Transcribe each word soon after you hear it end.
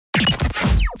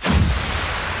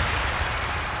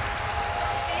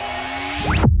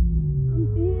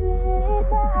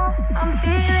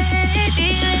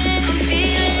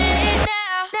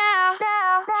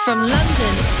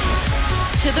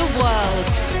to the world.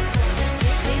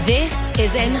 This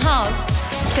is Enhanced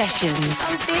Sessions.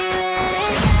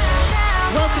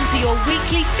 Welcome to your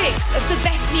weekly fix of the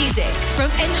best music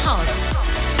from Enhanced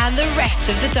and the rest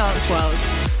of the dance world.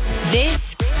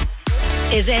 This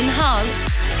is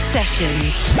Enhanced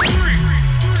Sessions. 3, 2,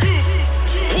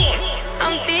 1.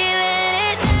 I'm feeling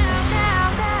it.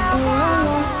 Oh, I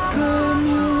lost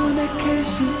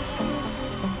communication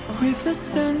with a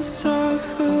sense of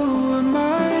who am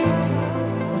I.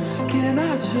 Can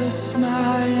I trust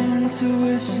my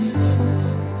intuition?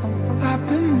 I've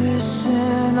been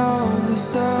missing all the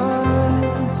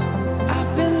signs.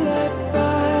 I've been led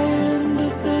by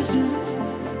indecision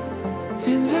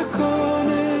in the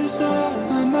corners of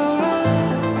my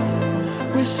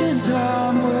mind, wishing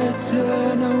time would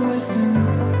turn a wisdom.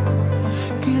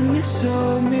 Can you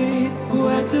show me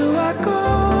where do I go?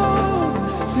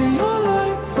 See your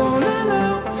light falling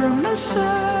out from the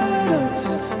shadows,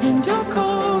 and you're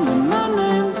calling my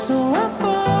name, so I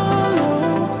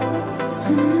follow.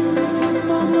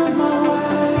 I'm on my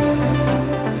way.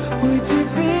 Would you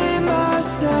be my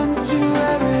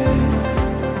sanctuary?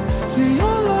 See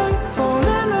your light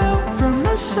falling out from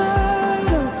the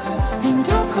shadows, and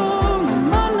you're calling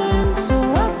my name, so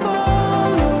I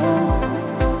follow.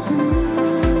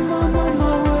 I'm on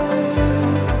my way.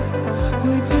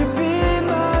 Would you be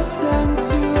my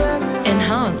sanctuary?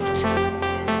 Enhanced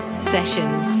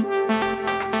Sessions.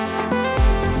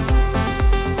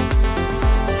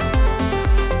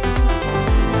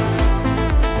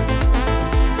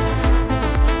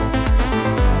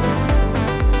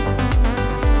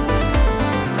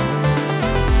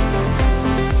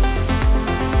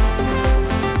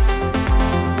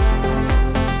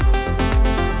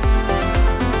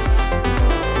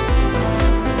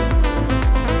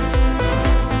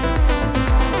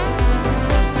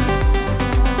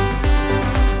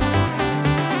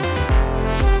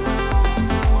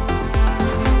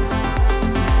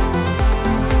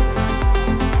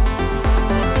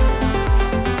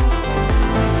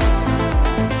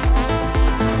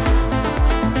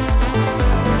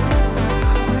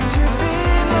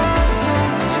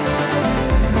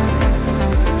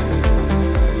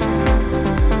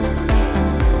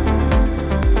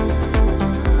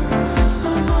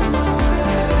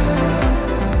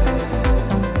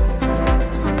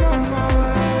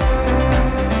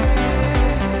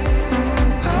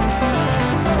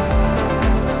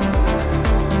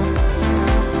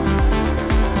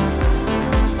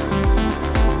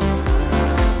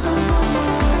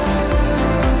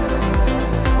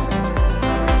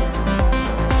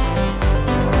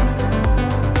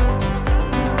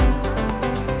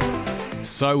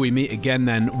 So we meet again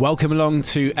then. Welcome along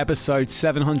to episode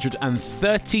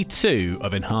 732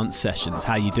 of Enhanced Sessions.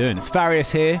 How you doing? It's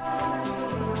Farius here,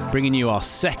 bringing you our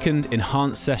second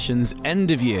Enhanced Sessions end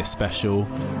of year special.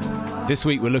 This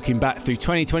week we're looking back through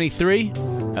 2023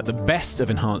 at the best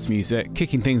of Enhanced music,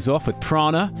 kicking things off with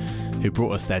Prana, who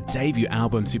brought us their debut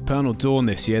album Supernal Dawn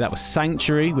this year. That was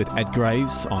Sanctuary with Ed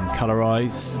Graves on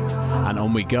Colorize. And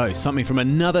on we go. Something from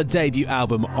another debut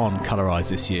album on Colorize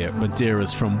this year,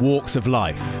 Madeira's From Walks of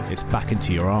Life. It's Back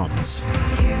Into Your Arms.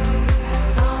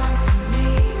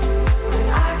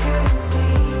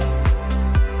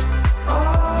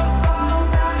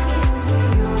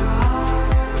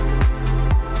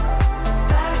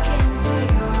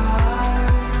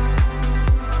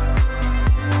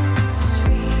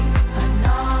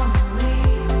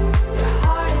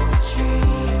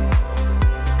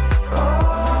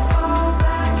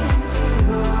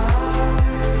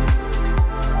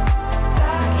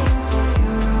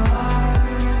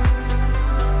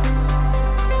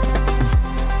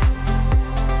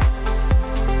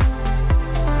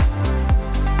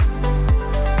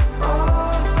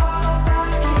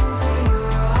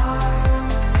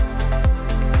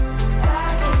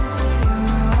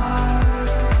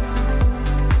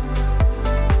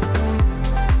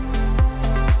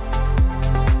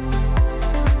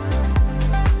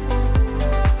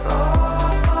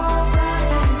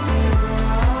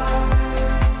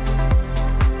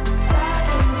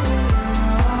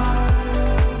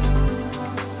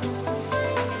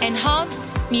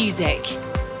 Music.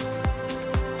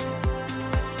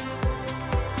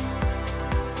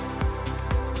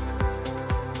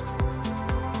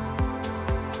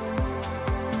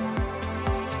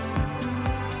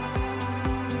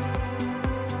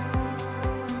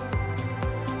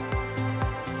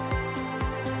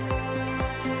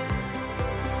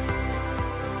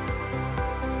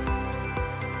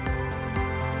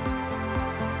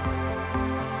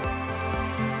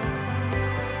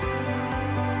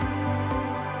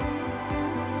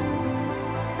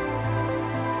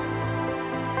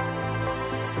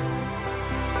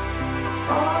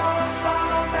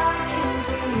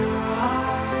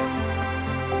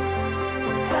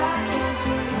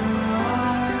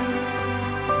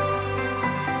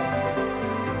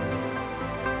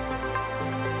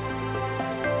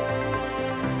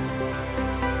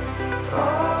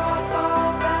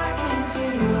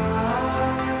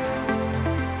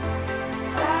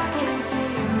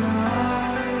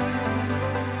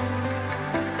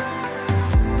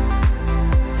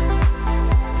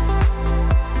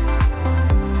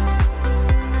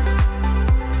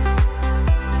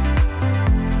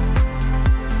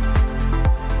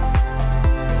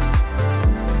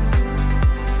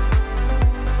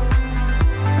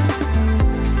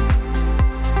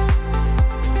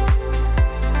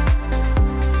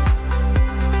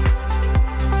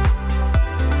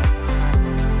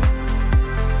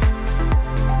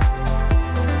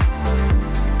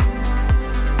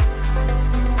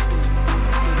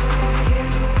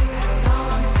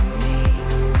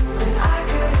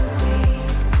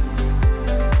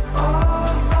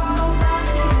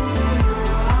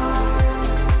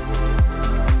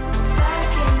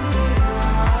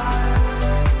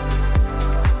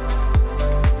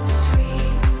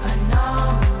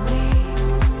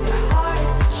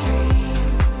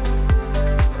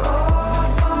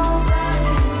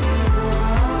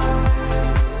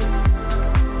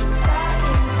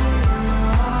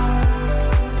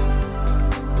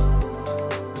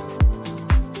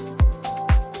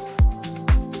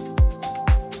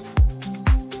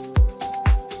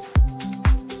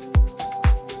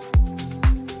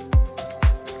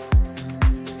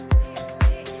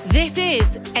 This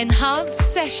is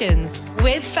Enhanced Sessions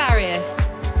with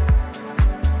Farius.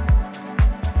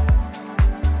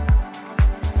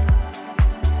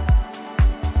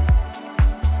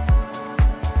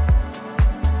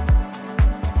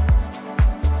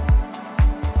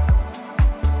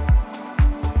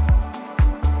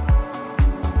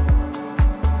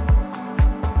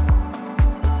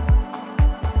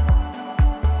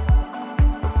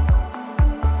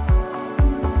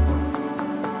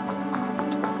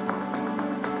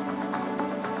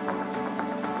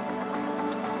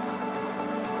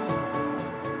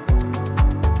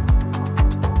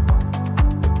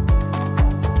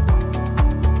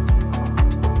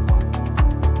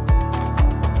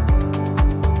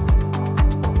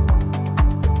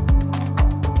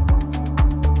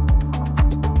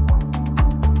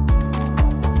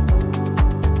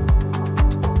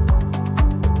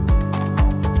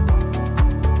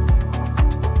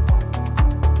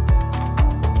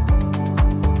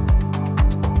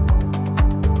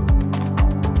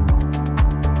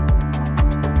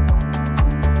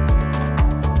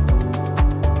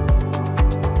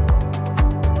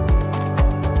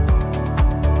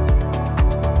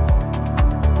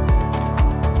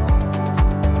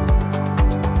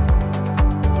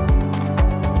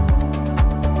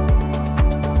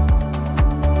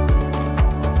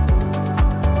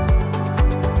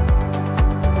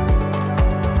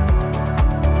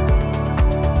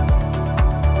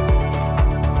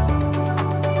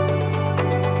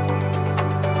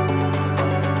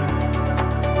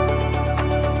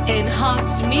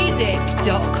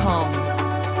 enhancedmusic.com.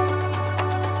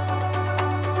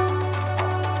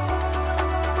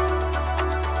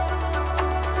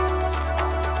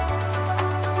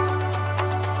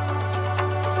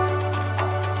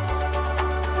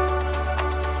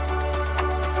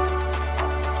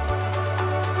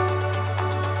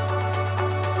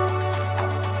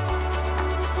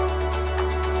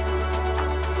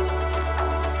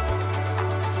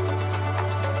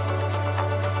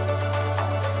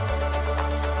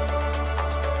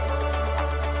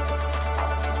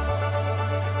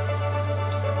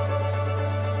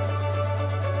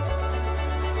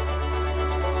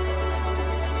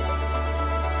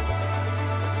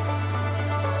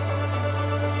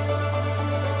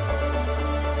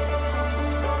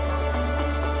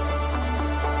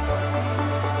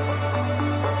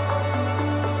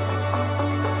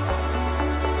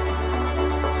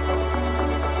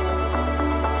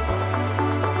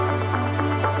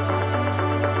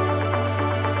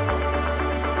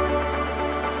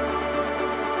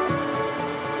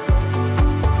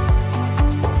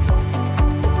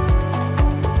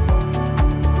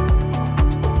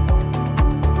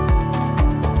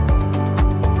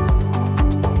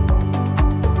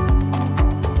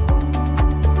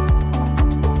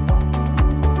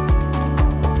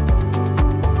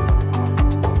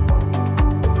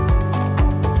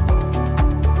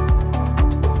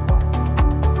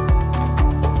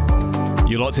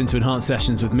 Locked into Enhanced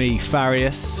Sessions with me,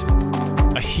 Farius.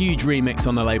 A huge remix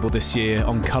on the label this year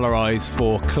on Color Eyes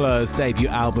for Claire's debut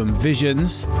album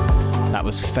Visions. That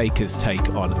was Faker's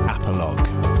take on Apologue.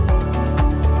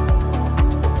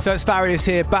 So it's Farius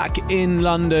here, back in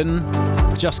London.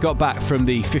 Just got back from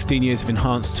the 15 Years of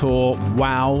Enhanced tour.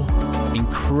 Wow,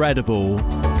 incredible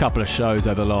couple of shows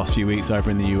over the last few weeks over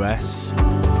in the US.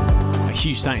 A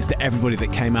huge thanks to everybody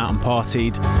that came out and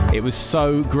partied. It was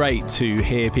so great to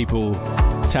hear people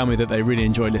tell me that they really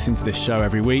enjoy listening to this show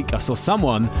every week. I saw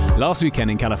someone last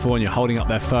weekend in California holding up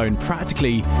their phone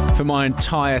practically for my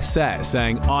entire set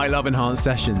saying, "I love Enhanced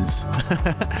Sessions."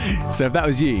 So if that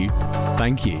was you,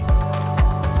 thank you.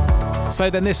 So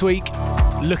then this week,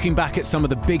 looking back at some of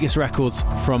the biggest records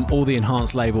from all the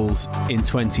Enhanced labels in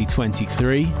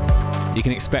 2023. You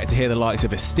can expect to hear the likes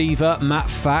of Estiva, Matt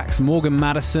Fax, Morgan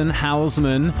Madison,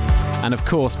 Houseman, and of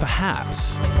course,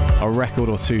 perhaps, a record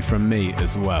or two from me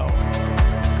as well.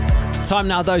 Time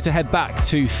now, though, to head back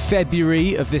to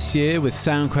February of this year with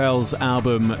Soundquell's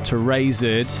album To Razed.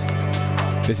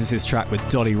 This is his track with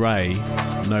Dolly Ray,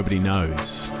 Nobody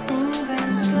Knows.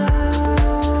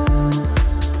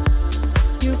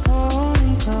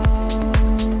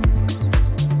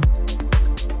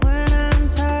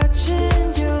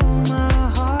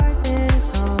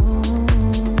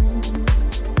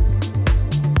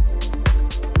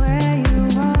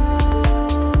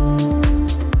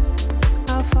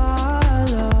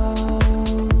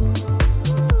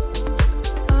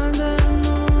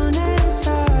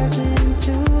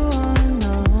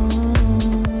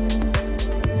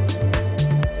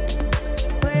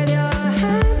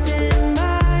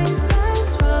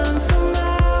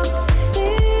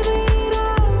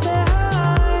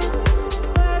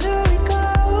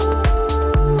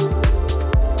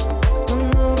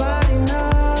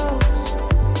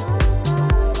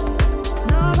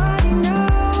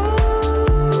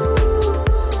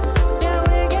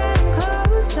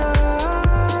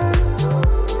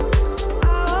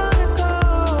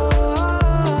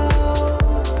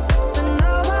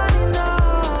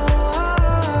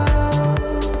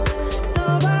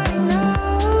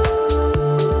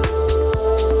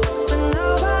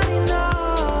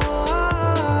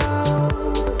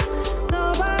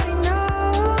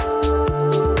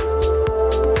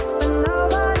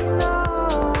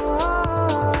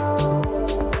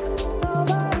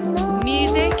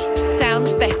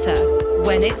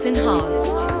 When it's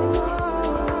enhanced.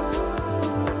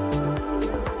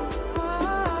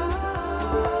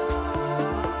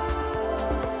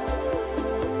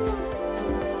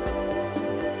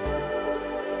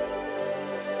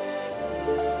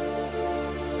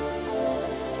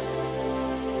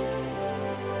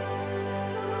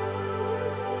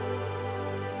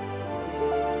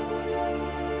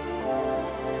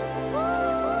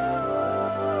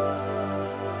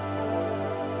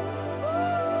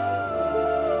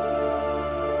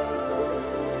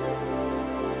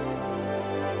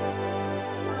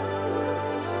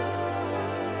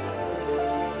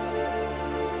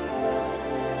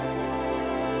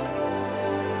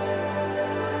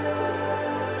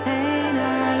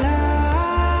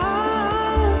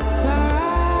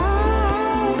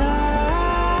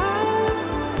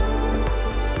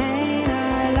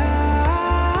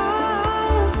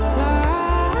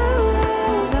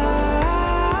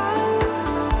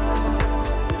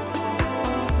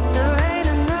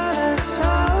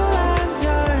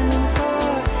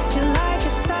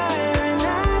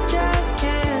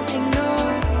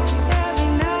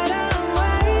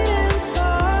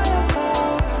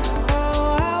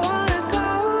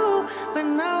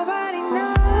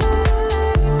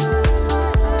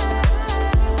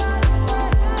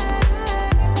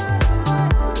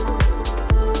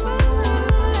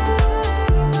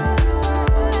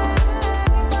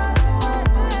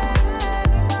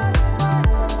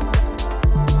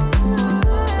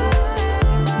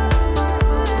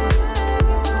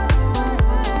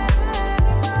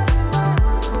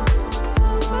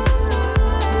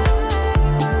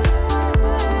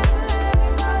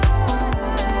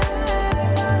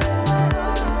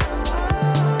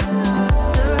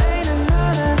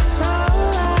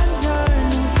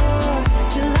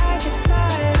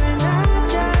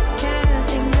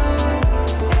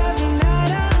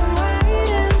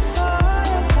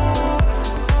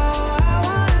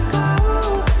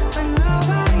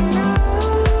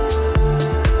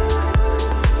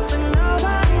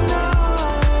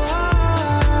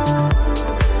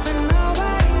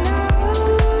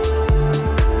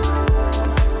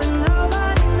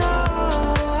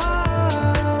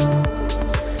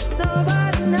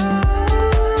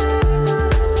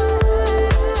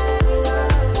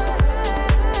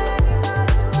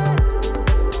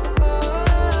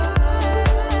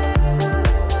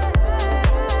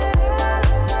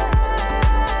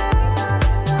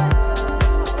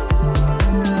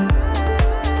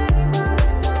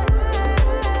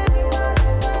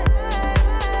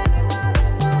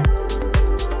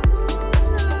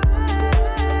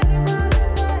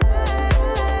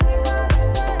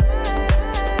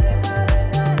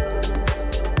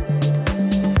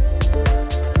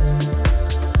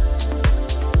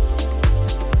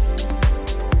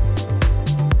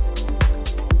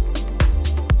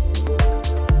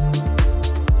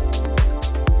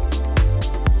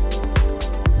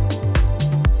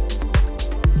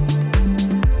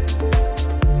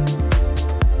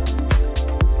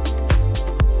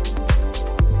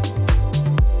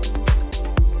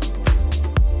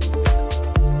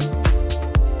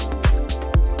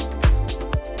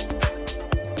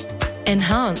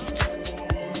 Enhanced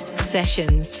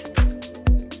Sessions.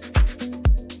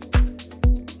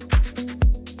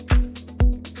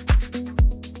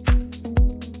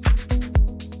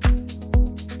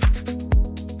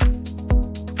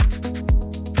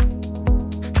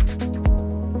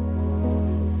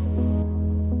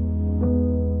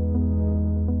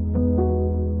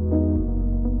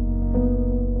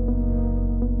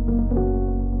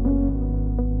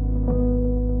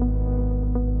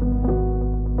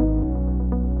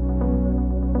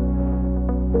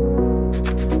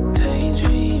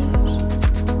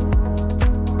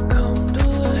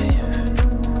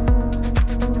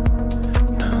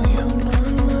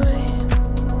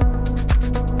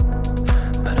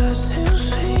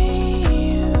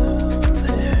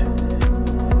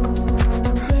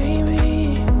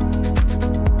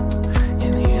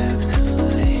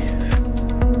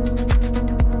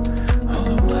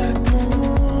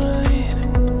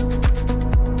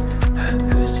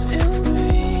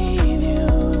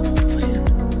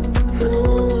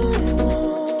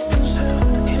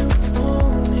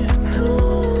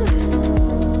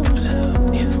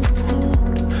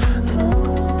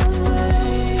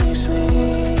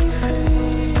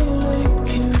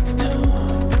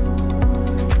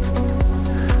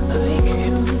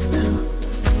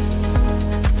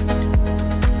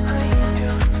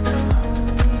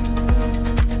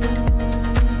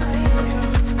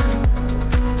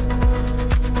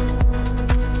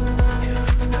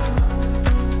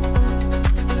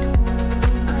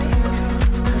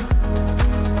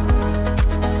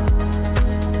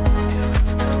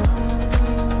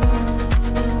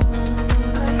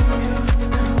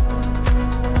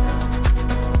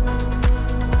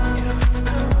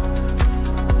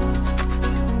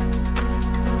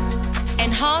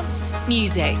 Enhanced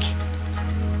Music.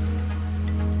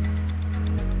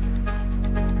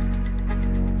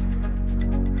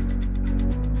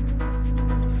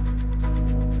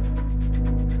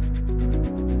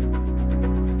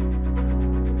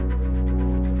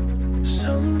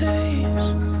 Some days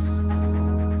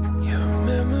your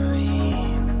memory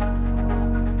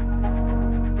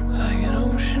like an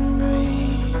ocean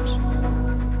breeze,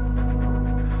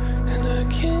 and I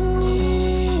can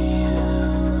hear you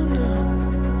now.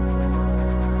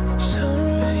 Sun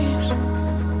rays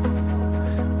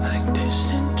like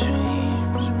distant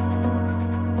dreams,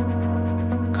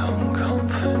 come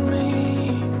comfort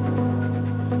me.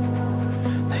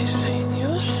 They sing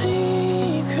your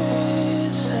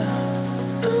secrets out.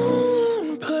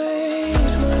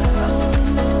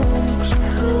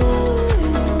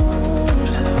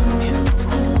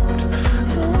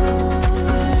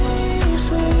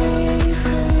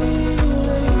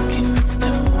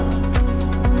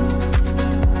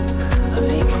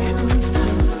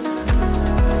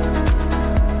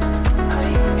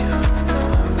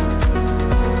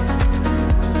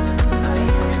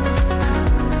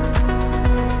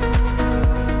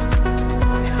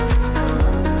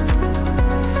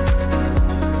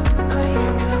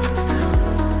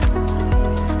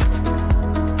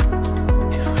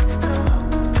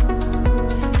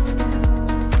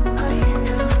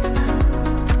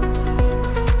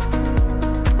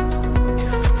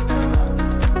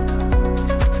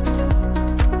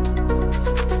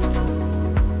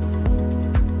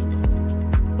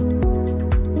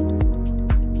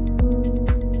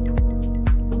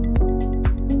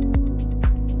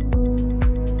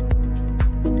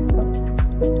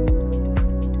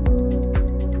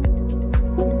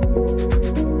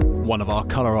 One of our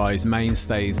Colorized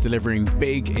mainstays delivering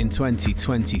big in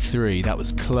 2023. That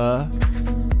was Clur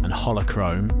and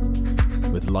Holochrome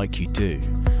with Like You Do.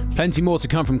 Plenty more to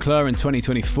come from Clur in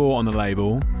 2024 on the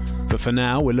label, but for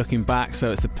now we're looking back,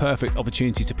 so it's the perfect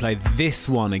opportunity to play this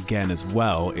one again as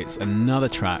well. It's another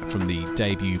track from the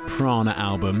debut Prana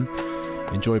album.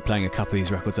 Enjoy playing a couple of these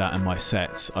records out in my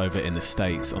sets over in the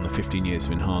States on the 15 Years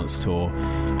of Enhanced tour.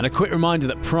 And a quick reminder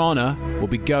that Prana will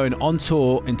be going on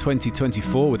tour in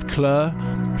 2024 with Clur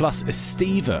plus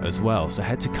Estiva as well. So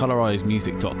head to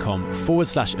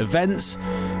colorizemusic.com/events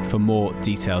for more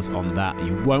details on that.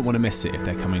 You won't want to miss it if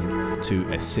they're coming to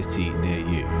a city near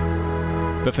you.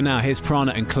 But for now, here's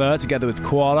Prana and Clur together with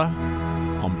Koala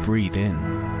on Breathe In.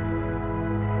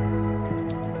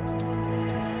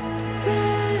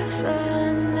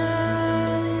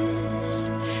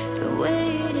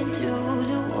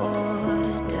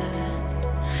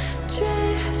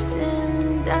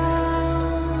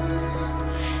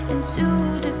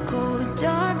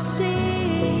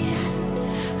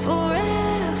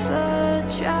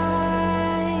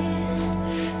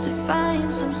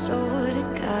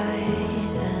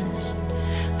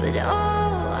 But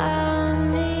all I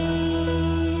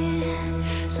need,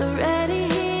 so ready.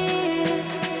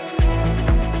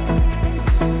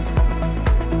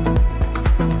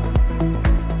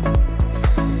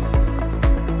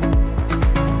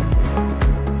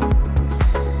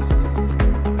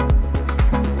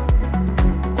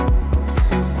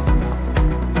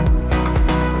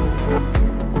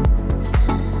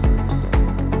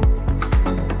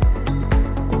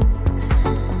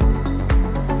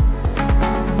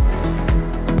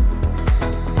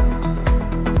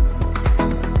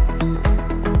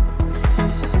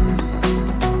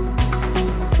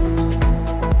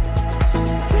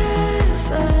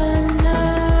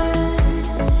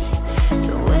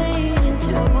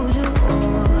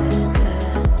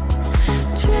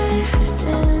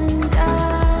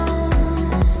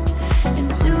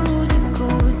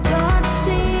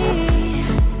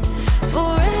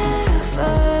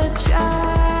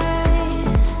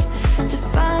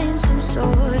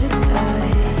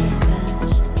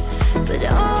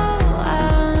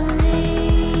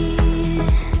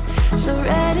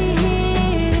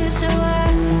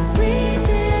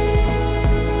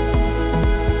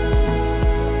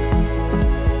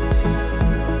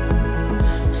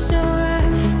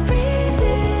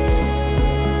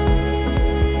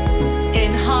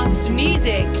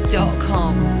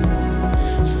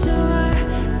 enhancedmusic.com. So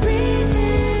I breathe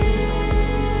in.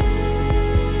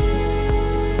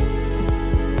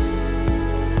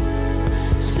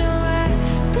 So I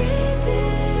breathe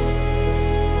in.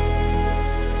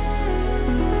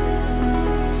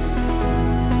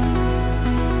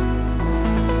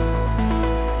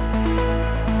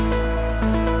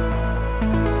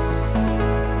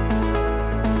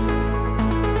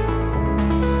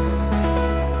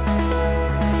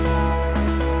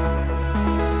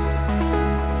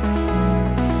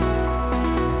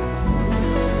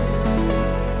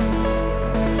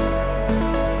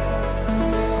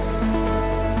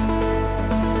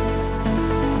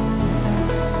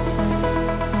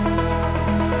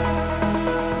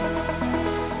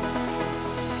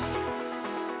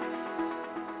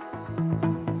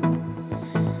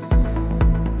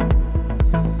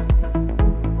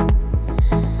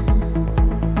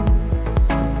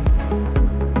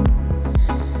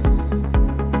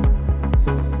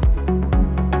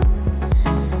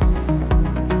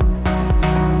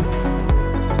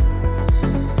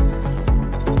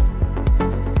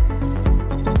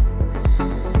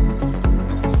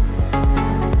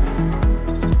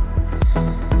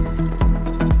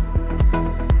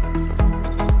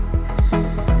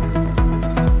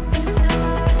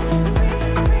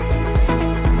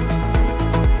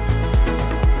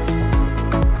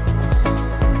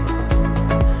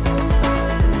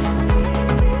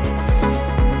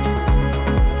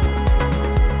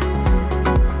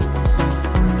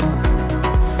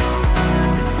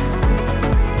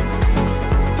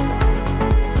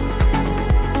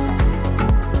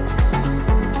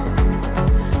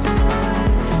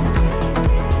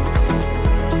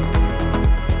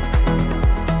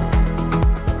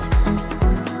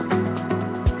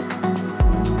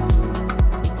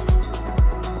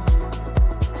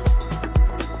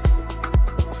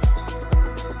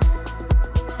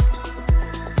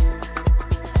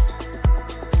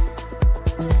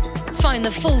 Find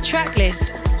the full track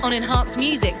list on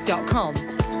enhancedmusic.com.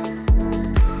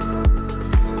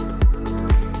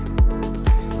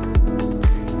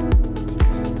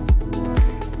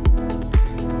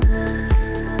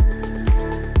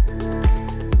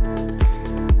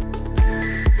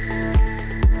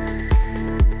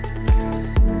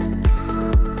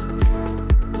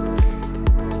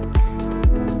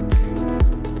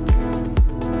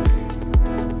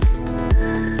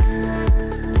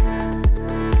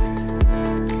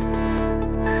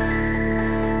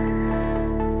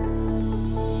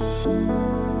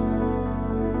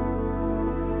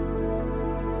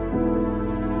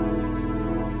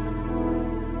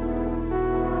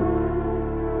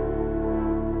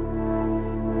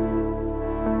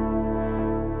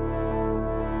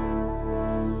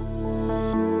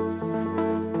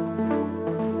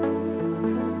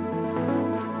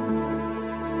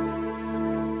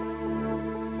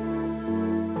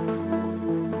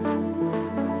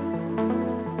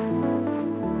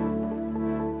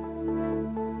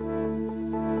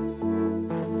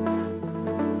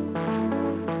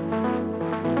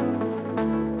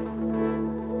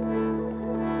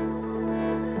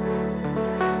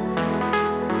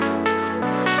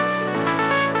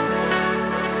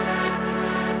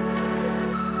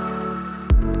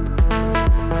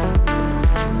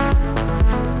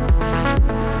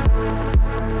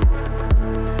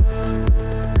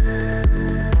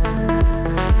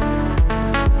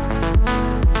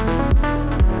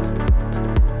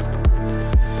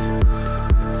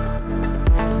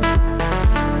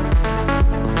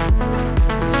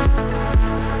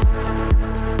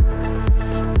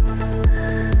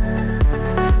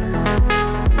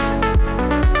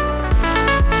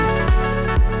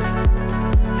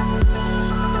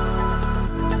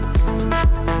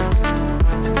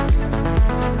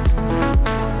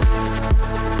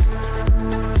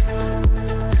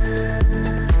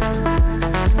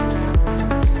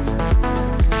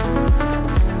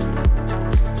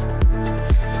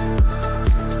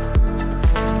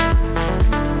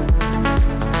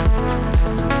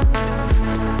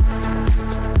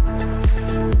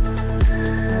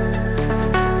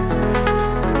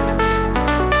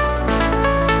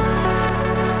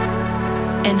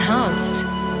 Enhanced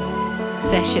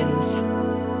Sessions.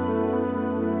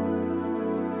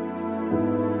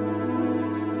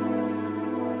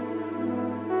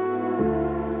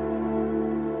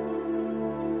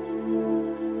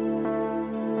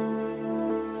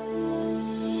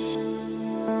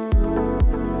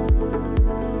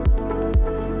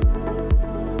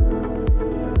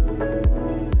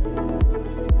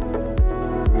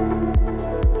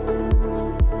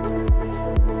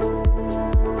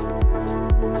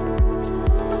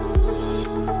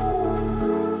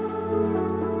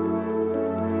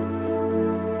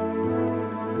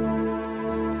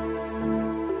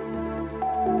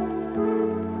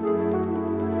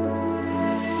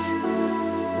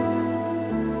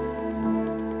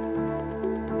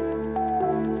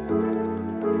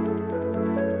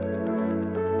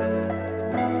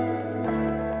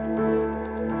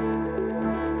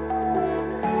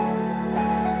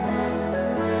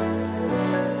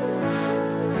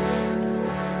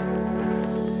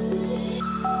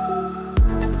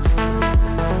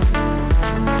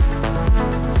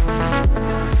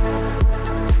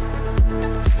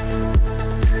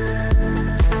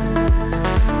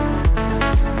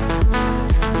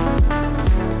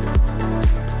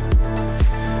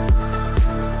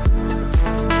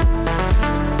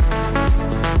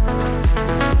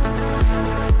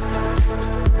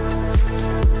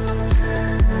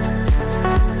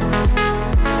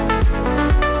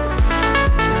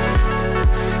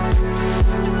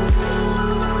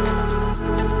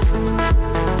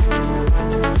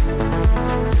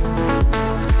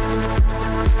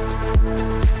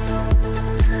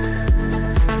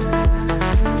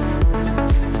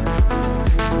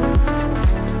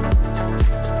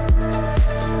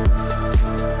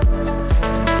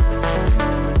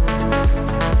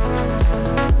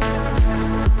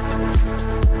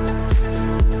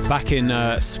 Back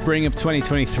in spring of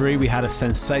 2023, we had a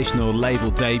sensational label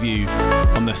debut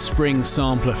on the Spring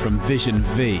sampler from Vision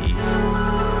V.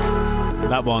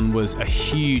 That one was a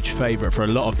huge favourite for a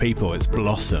lot of people. It's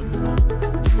Blossom.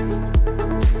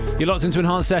 You're locked into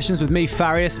Enhanced Sessions with me,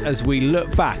 Farius, as we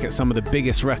look back at some of the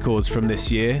biggest records from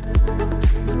this year.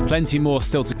 Plenty more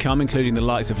still to come, including the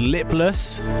likes of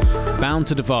Lipless, Bound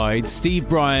to Divide, Steve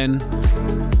Bryan,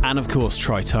 and of course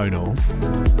Tritonal.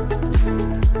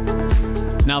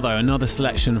 Now though, another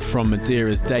selection from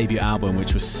Madeira's debut album,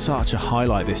 which was such a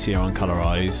highlight this year on Colour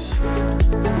Eyes.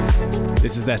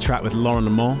 This is their track with Lauren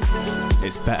Lamont.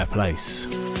 It's Better Place.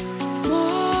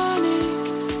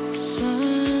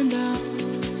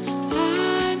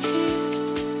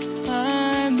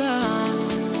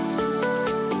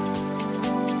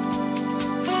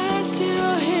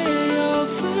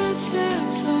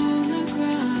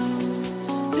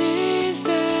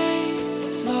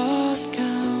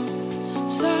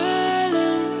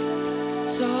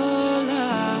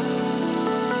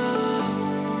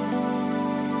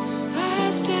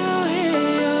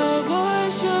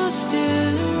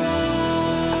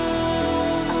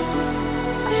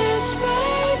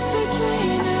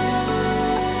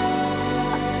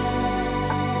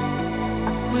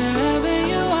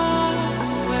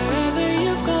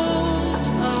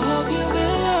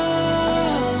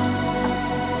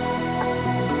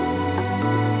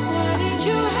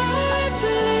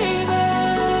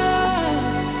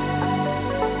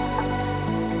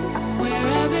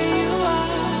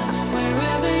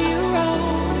 Wherever you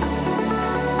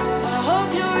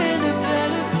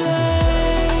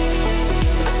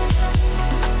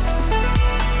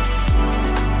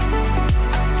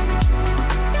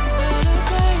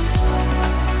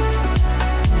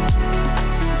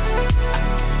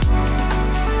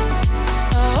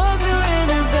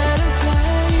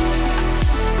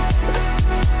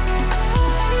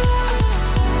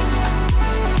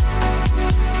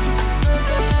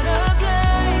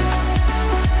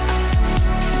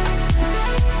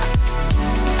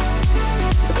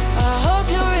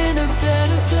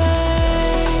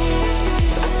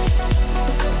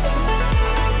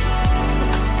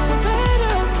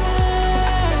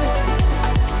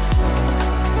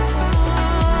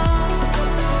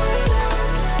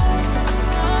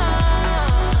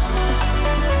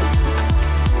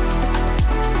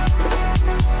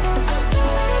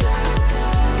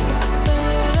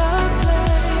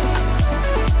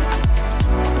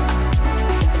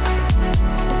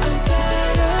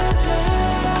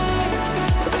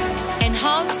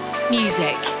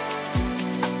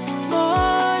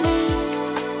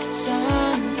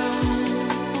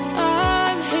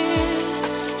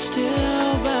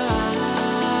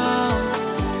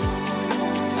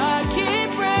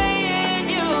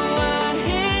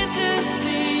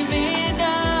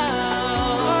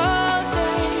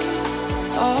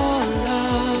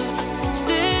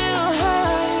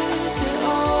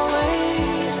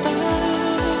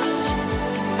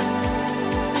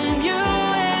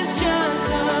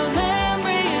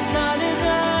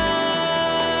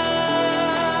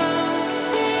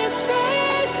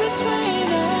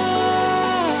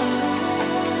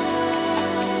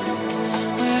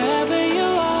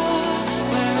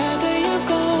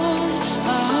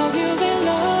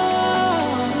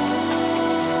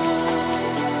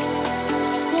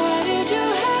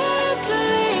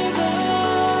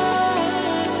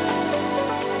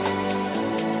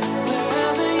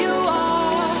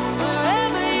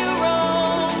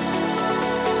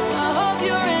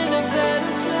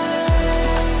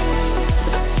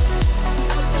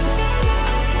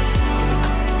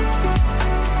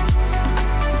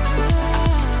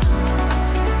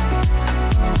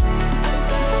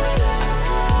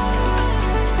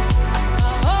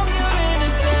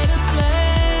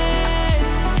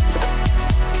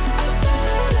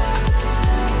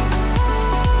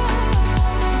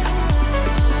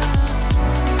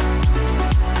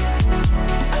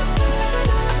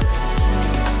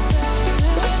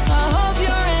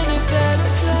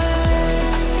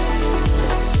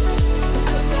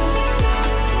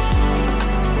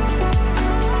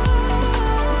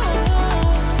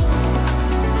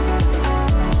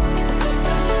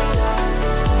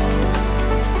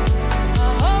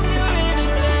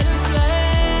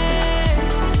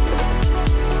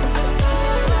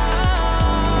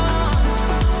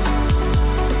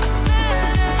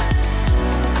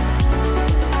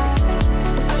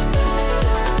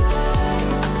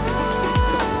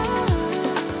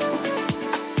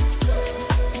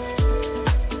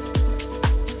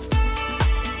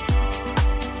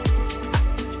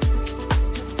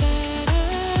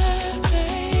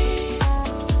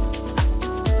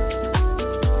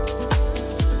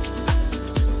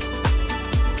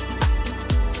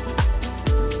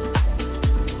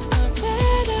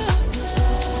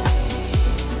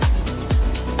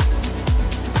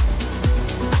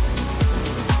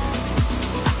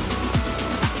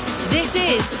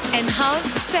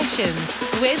Sessions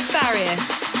with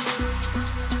Farius.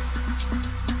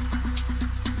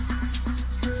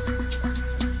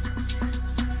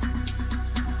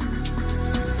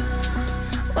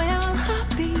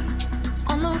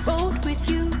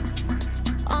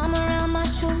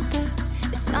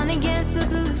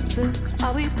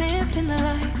 Are we living the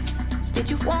life that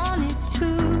you wanted to?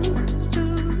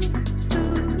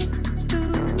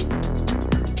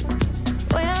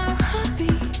 Well,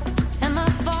 happy, am I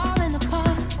falling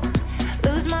apart?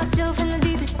 Lose myself in the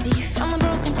deepest sea from a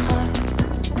broken heart.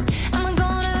 Am I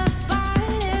gonna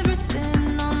find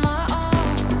everything on my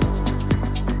own?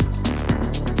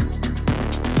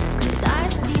 'Cause I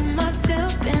see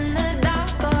myself in the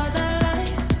dark or the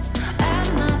light.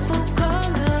 Am I full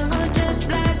color or just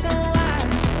black and white?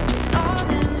 It's all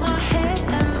in my head.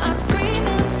 Am I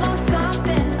screaming for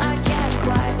something I can't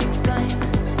quite explain?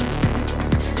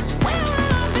 'Cause where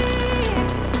will I be?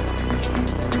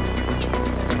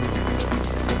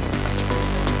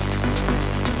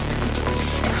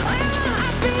 Where will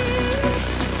I be?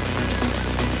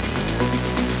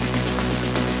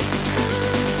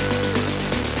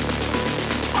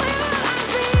 Where will I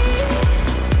be? Where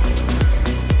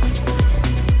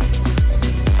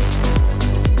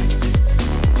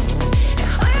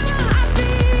will I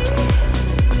be?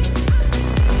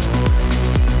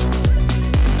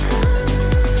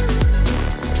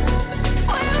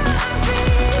 Where will I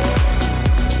be?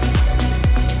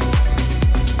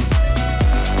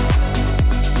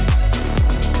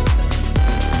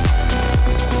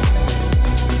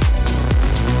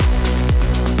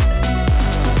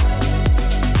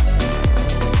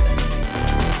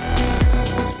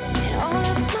 In all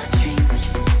of my dreams,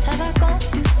 have I gone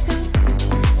too soon?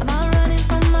 Am I running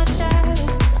from my shadow?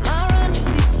 Am I running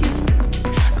with you?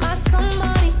 Am I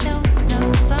somebody else now,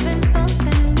 loving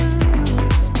something new?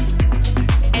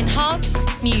 Enhanced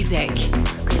music.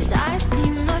 'Cause I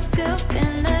see myself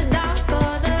in the dark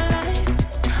or the light.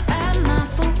 Am I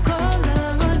full color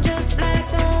or just black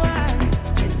and white?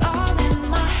 It's all in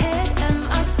my head. Am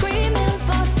I screaming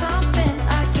for something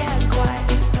I can't quite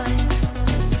explain?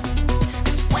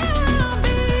 'Cause where will I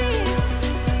be?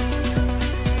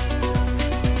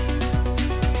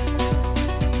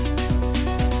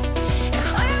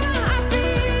 Where will I be?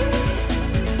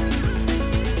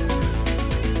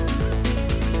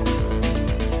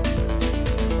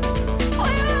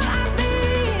 Where will I be? Where will I be?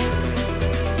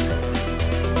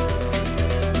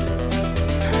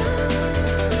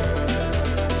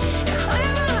 Where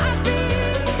will I be? Where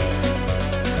will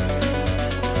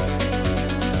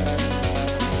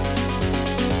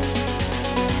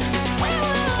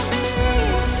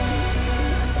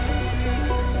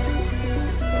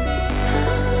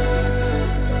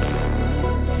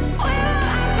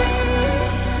I be?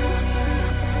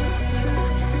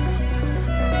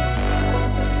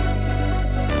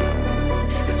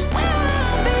 'Cause where will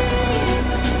I be?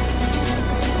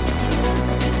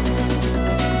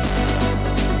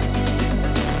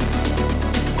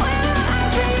 Where will I be? Where will I be? Where will I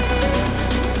be? Where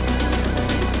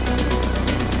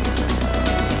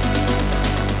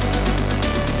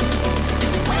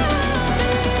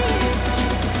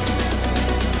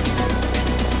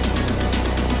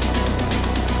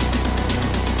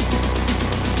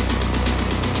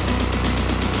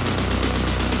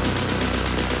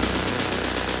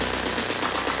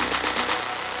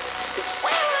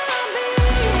will I be? Where will I be?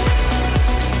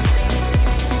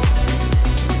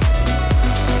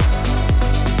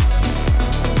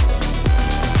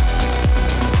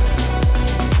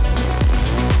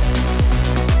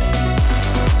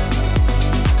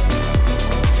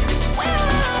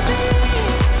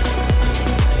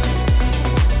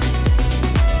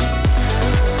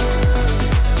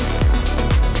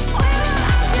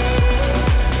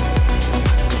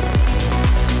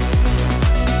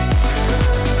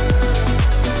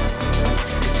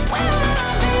 Where will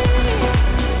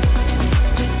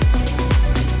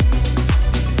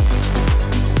I be?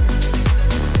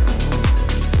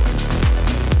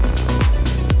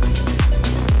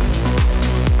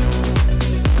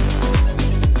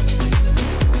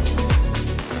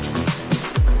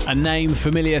 A name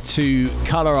familiar to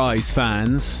Colour Eyes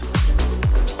fans,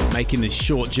 making this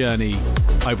short journey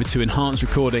over to Enhanced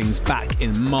Recordings back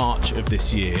in March of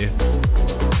this year.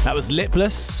 That was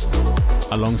Lipless,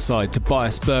 alongside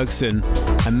Tobias Bergson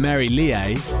and Mary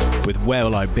Lee with Where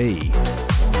Will I Be?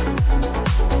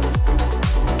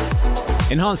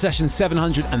 Enhanced Session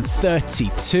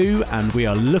 732, and we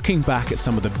are looking back at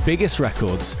some of the biggest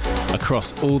records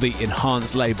across all the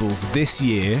Enhanced labels this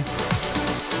year.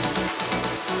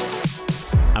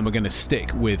 And we're going to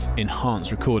stick with Enhanced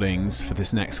Recordings for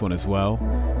this next one as well.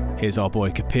 Here's our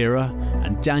boy Kapira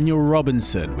and Daniel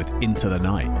Robinson with Into the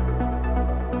Night.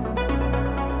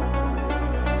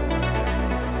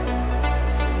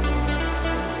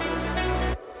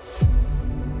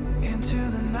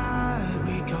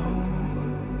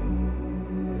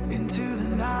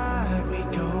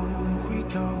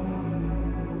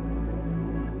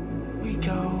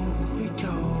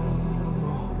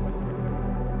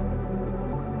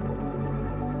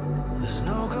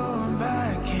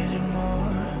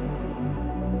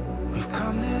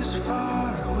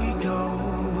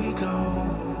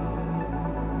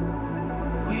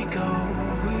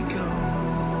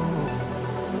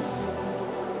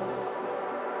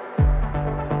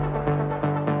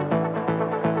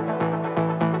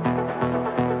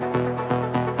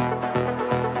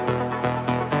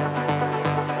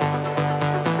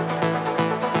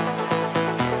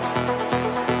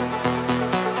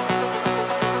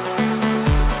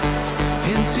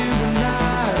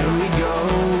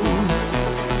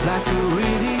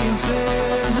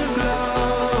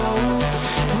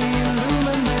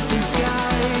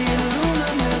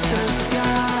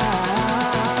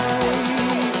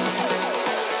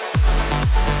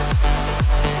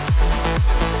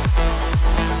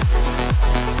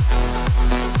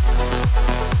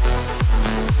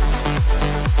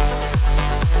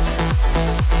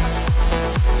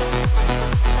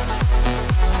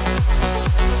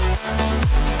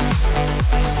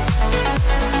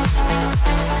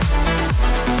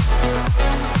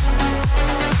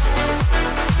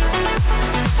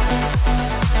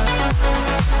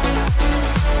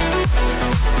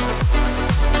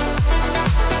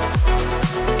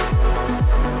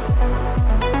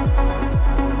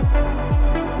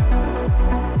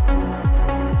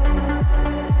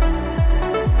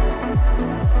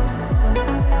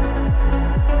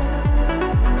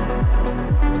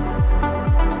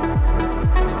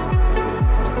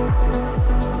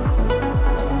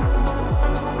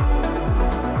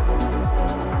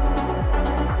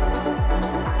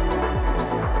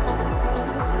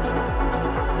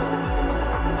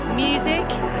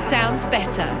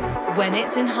 Better when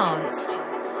it's enhanced.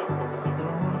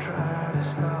 Don't try to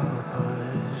stop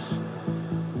us.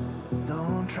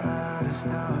 Don't try to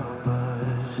stop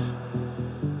us.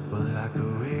 We're like a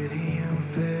radiant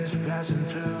flash flashing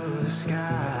through the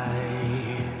sky.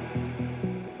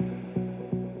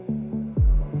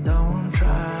 Don't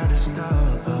try to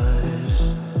stop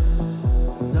us.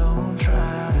 Don't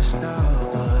try to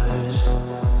stop us.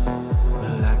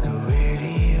 We're like a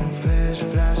radiant flash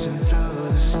flashing through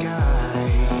the sky.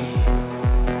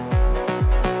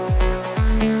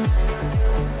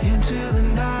 Into the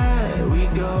night we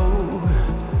go,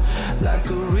 like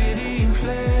a radiant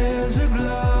flares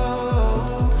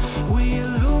aglow. We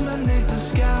illuminate the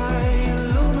sky,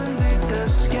 illuminate the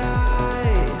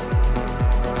sky.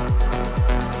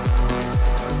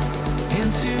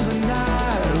 Into the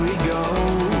night we go,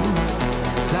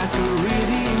 like a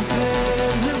radiant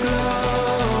flares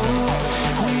aglow.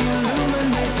 We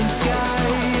illuminate the sky,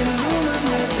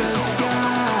 illuminate the sky.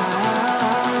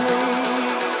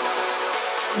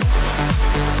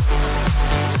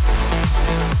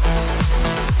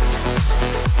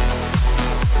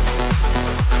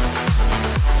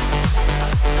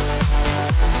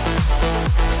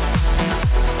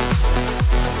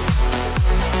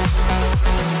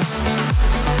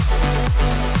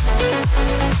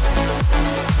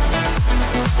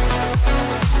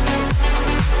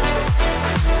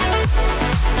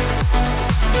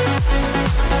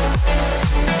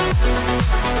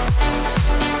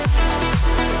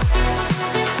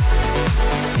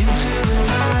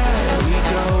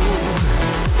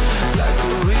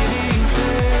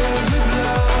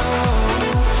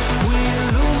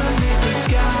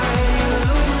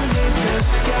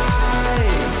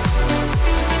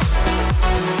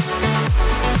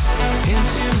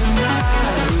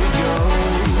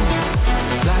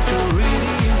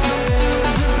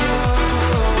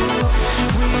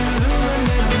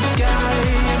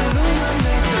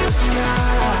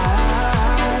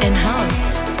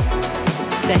 Enhanced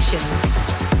Sessions.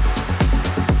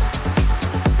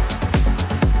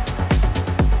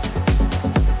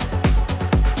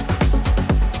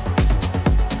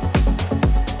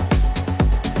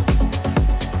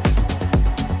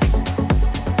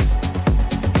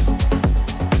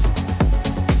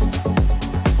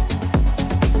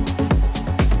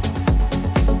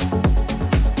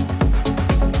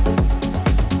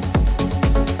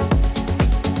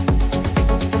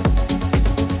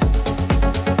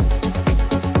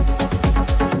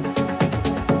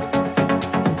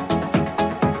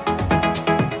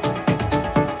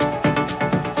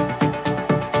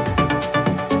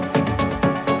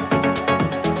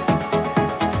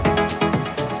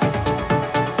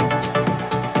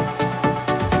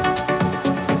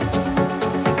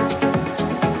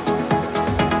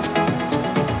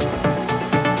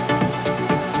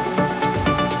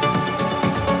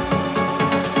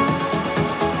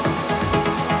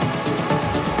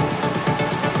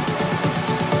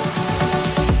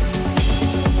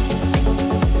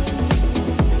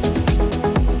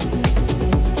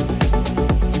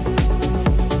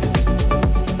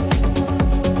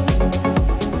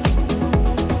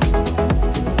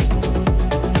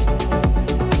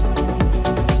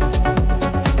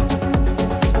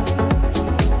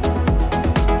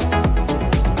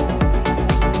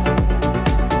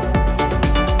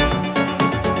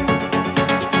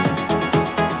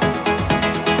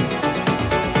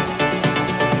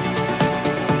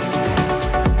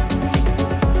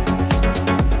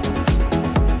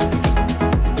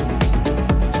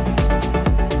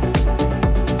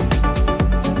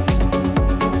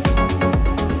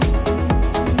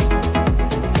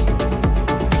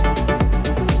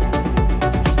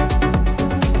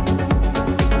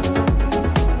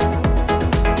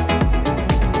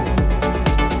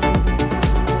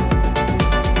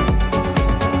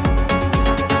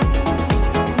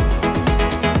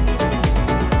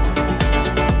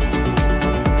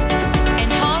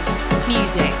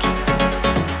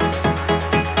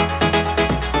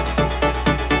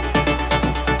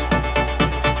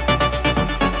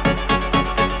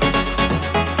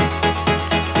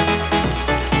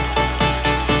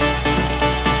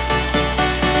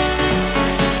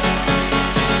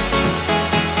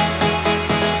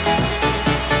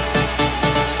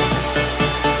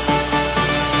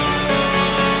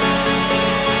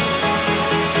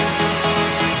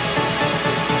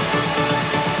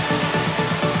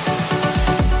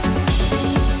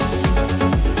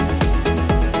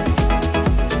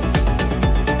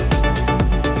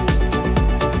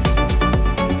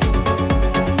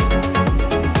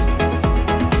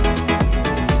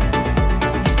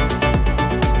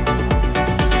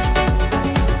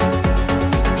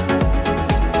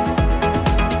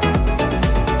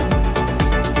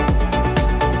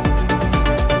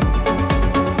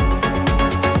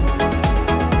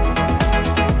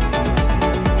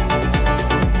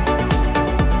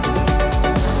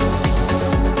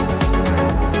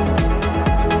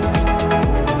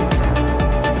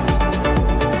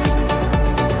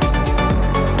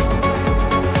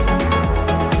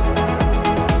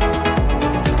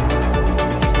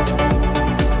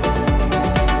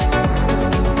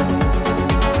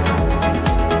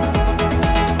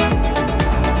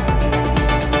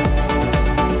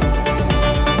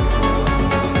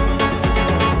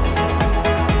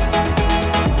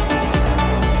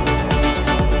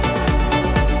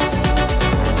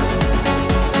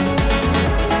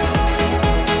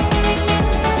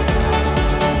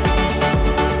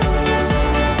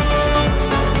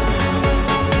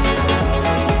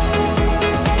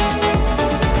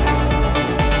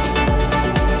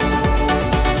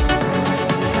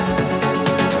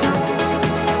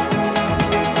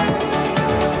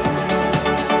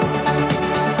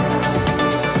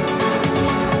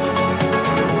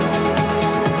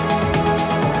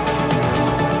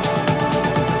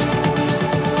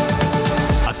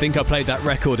 think I played that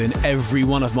record in every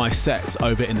one of my sets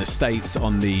over in the States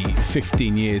on the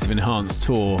 15 Years of Enhanced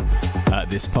tour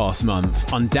this past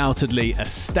month. Undoubtedly a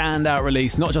standout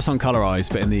release, not just on Colour Eyes,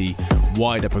 but in the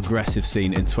wider progressive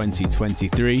scene in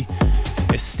 2023.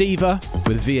 Estiva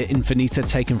with Via Infinita,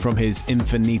 taken from his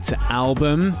Infinita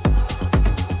album.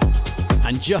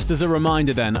 And just as a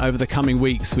reminder then, over the coming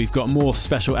weeks, we've got more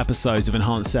special episodes of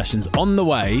Enhanced Sessions on the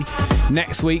way.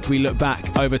 Next week, we look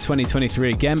back over 2023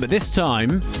 again, but this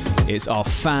time, it's our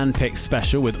fan pick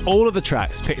special with all of the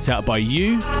tracks picked out by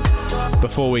you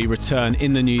before we return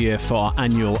in the new year for our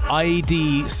annual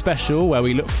ID special, where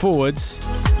we look forwards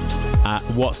at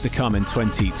what's to come in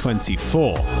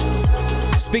 2024.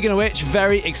 Speaking of which,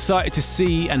 very excited to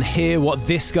see and hear what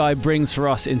this guy brings for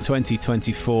us in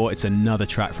 2024. It's another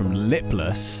track from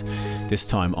Lipless, this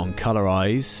time on Colour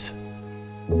Eyes.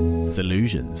 It's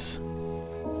Illusions.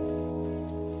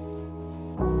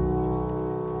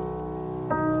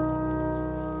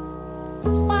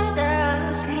 Why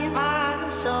does he my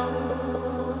soul?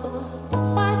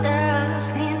 Why does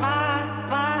he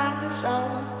my soul?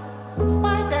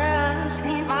 Why does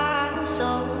he my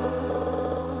soul?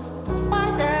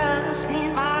 Why does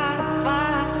he my soul?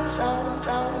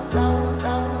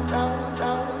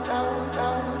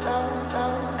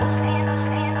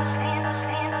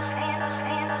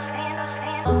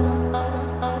 Oh.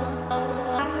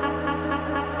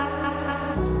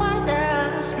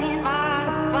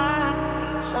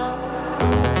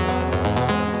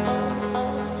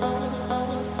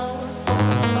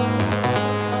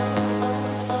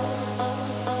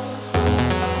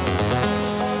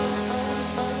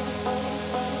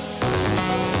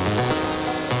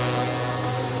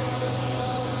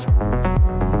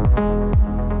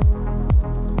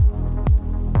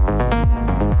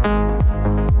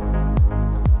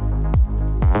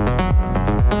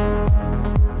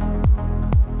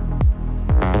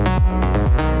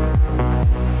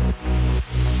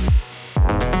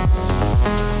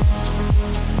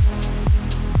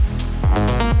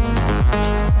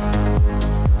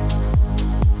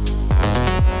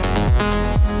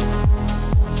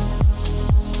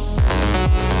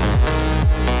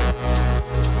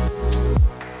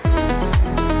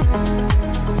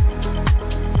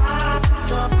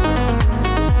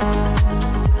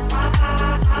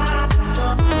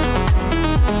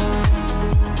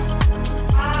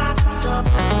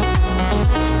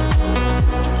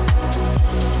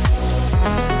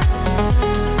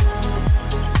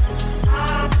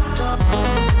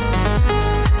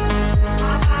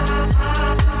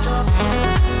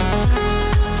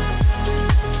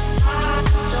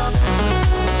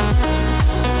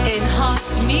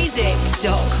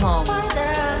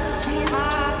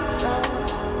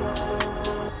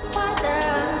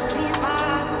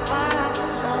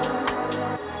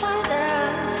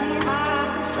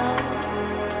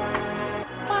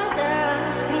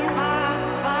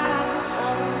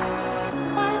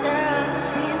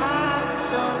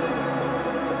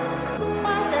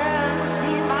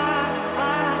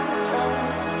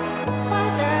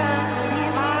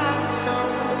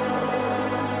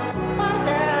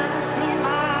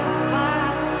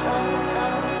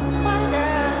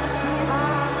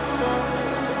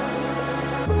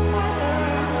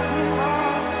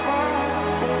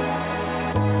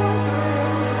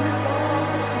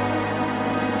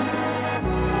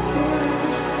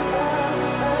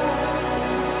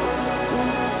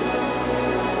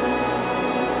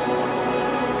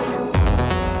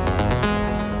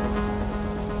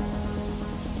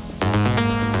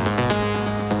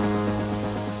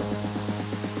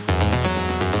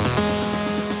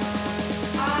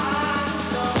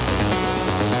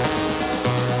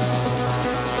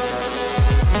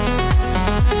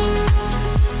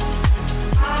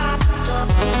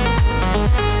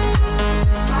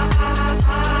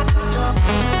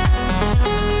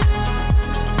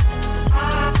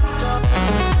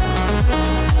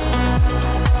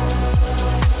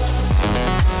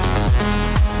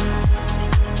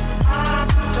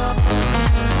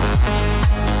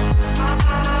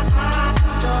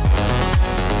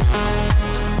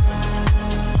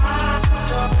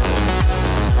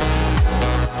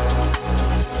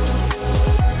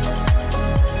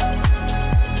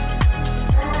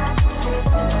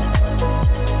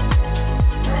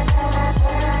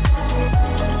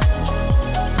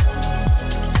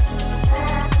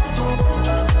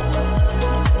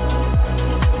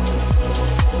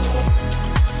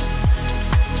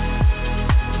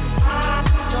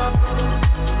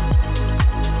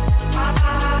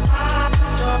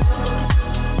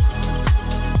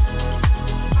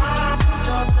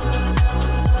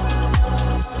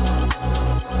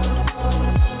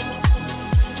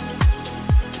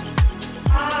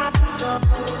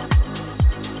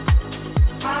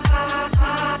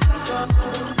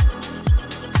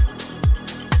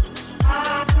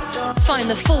 Find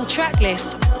the full track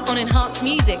list on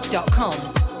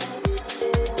enhancemusic.com.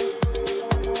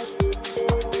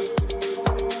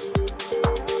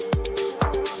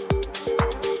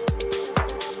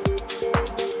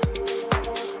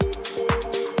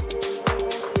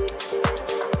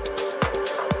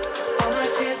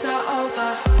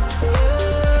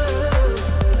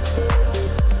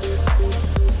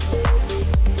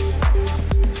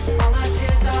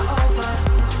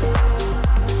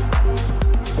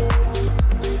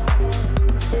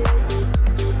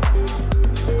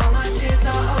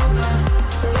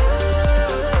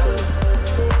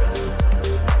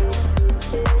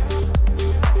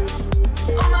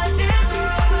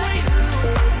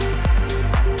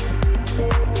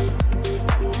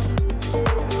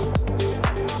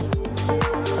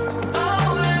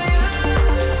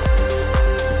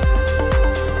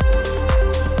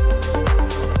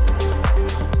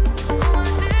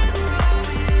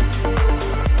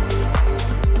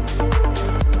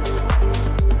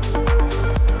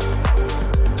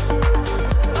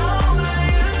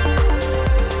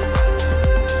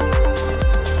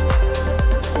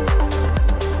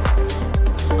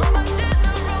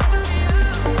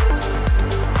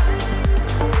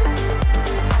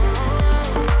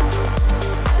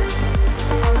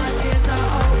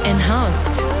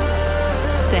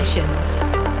 Sessions.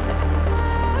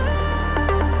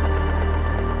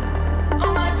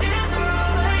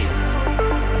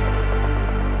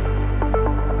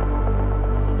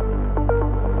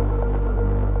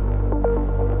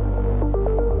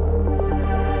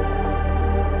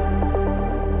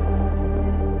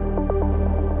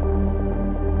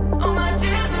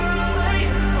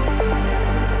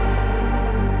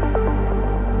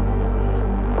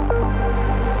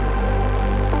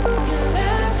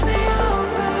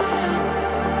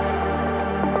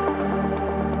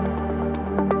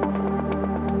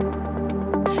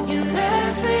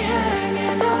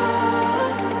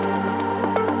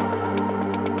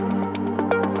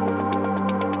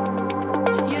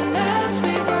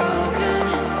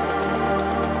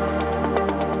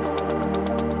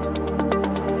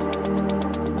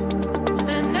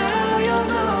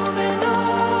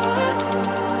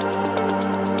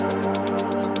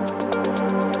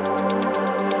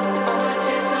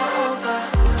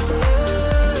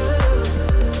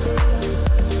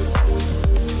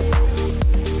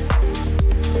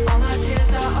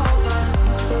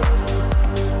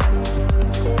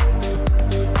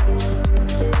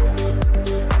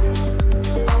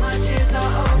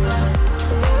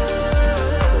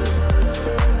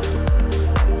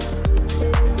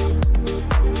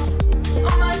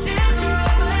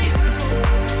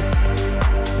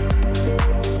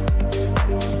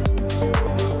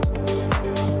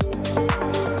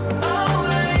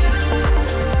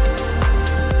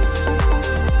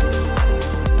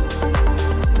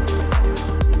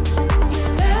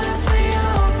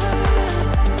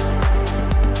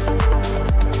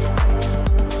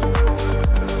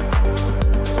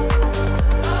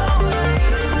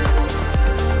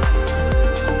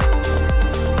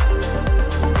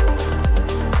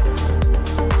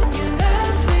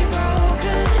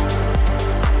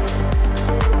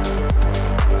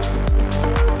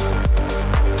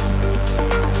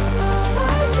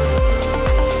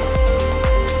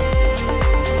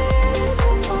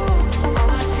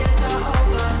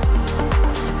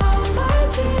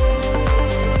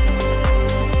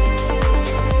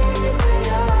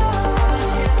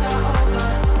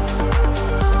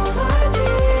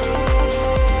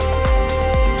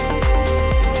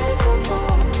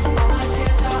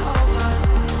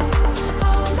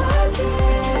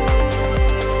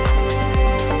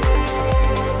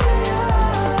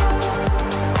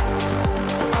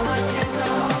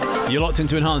 You're locked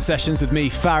into Enhanced Sessions with me,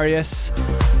 Farius.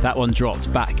 That one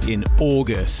dropped back in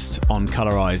August on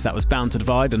Colorize. That was Bound to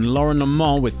Divide and Lauren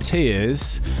Lamont with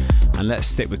Tears. And let's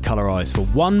stick with Colorize for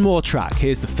one more track.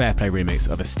 Here's the Fairplay remix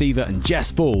of Estiva and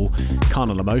Jess Ball,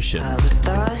 Carnal Emotion. I was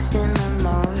lost in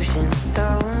emotion,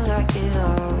 thrown like the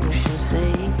ocean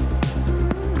sea.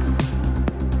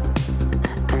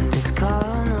 And this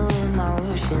carnal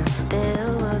emotion,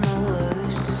 there were no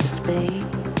words to speak.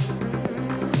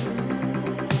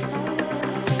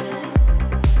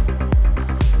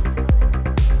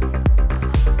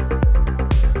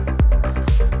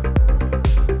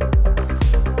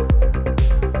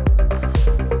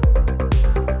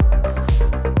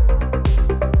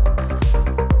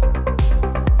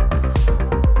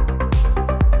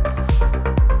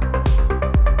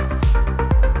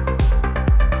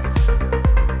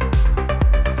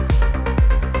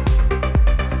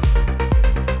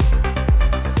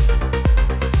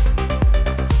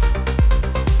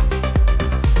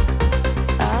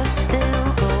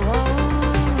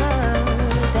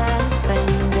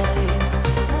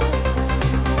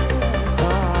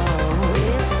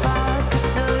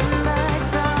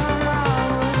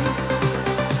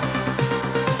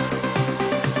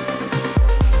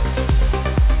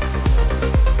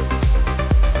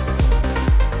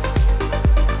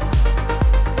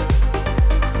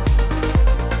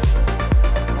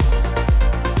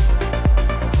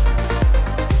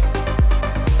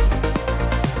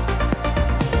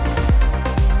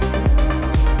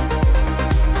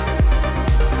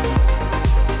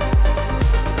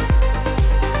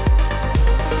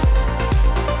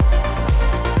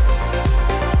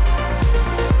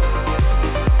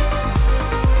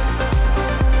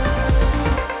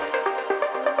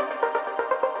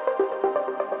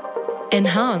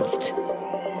 Enhanced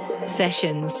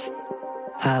Sessions.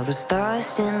 I was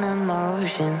lost in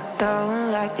emotion,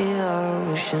 thrown like the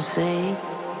ocean sea.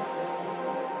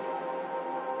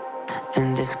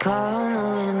 And this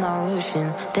carnal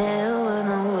emotion, there were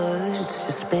no words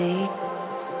to speak.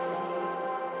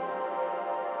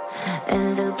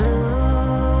 And the blue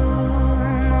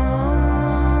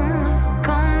moon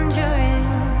conjuring,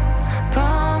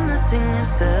 promising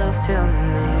yourself to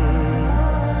me,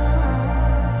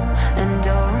 and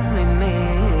only me.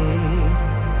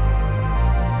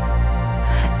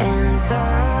 And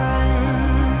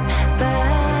time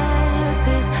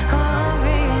passes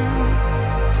hurrying,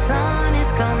 sun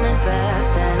is coming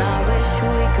fast, and I wish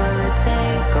we could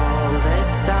take all the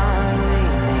time we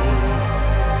need.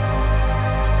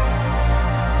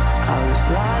 I was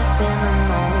lost in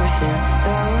emotion,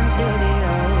 thrown to the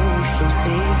ocean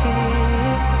sea.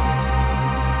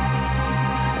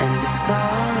 And this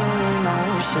carnal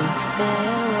emotion,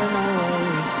 there were no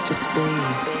words to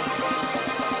speak.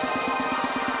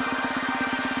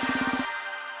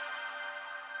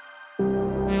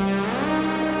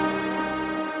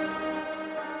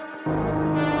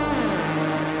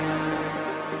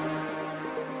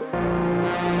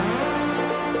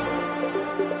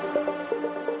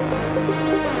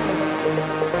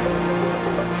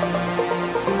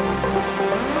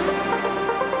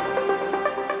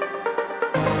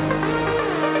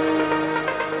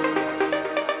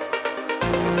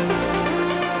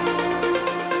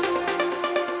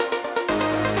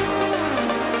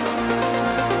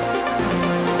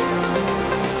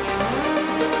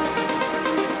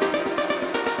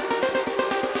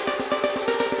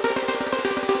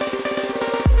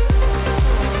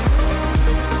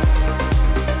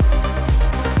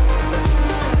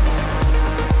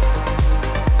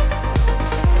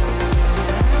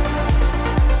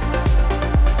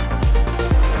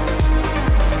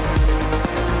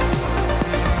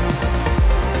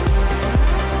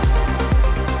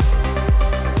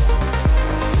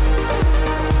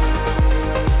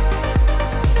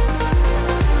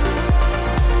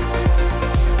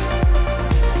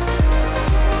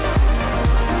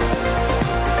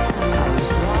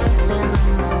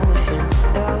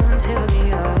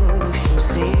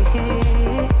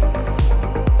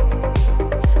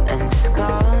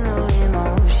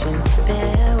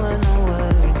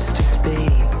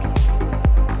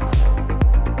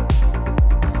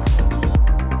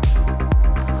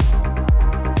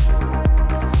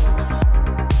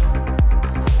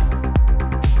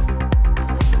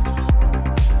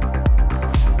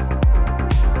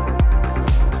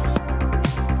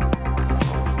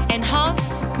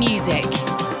 Music.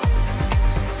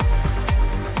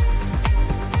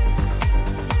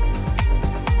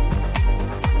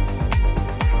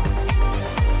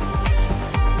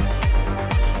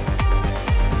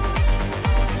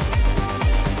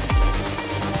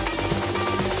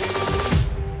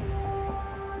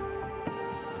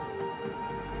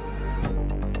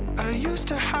 I used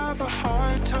to have a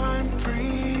hard time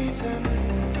breathing.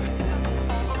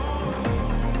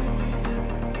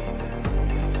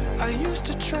 I used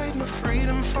to trade my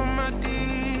freedom for my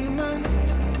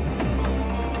demons.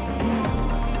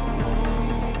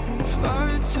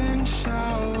 Floods and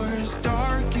showers,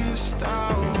 darkest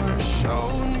hours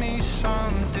showed me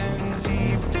something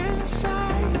deep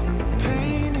inside.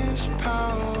 Pain is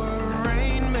power,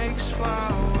 rain makes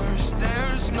flowers.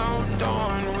 There's no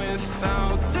dawn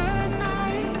without the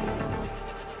night.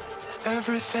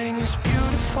 Everything is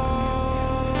beautiful.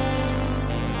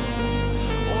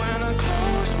 When I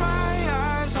close my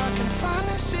eyes, I can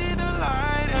finally see the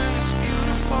light, and it's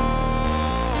beautiful.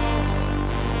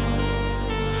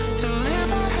 To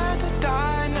live, I had to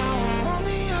die. Now I'm on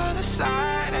the other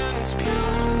side, and it's beautiful.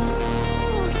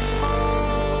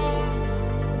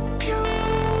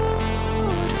 Beautiful.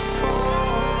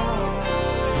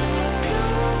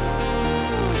 Beautiful.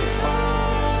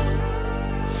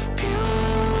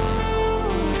 Beautiful.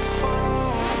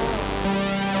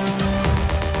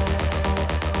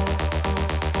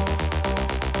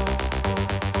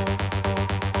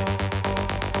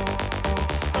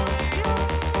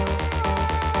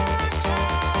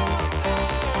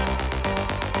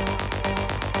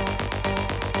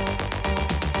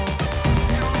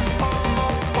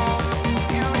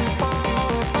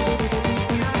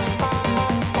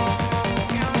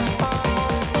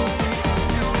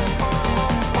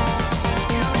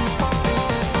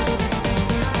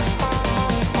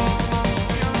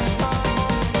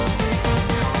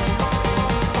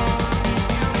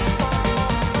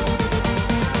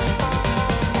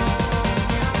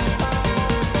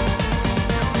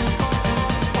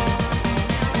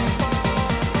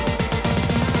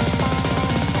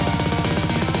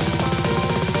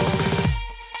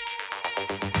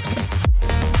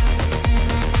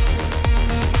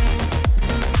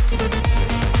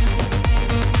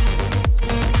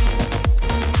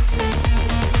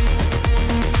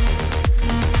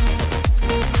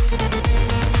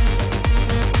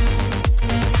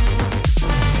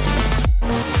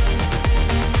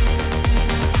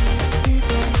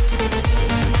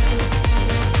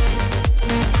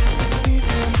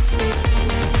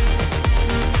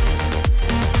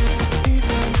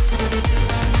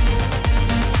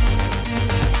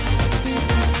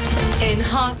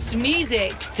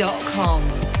 enhancedmusic.com.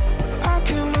 I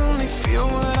can only feel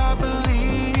what I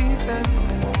believe in.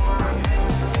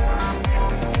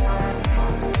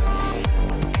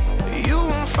 You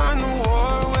won't find the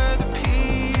war where the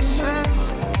peace is.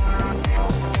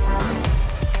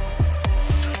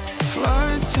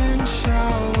 Floods and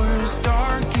showers,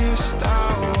 darkest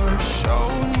hours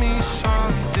showed me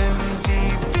something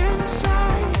deep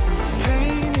inside.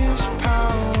 Pain is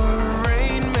power,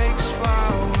 rain makes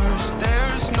flowers.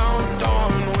 There's no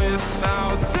dawn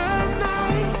without the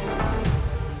night.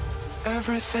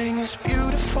 Everything is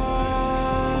beautiful.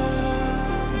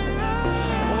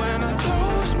 When I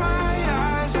close my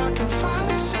eyes, I can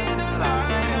finally see the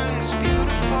light, and it's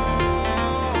beautiful.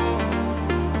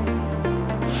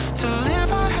 To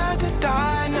live, I had to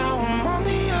die. Now I'm on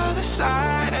the other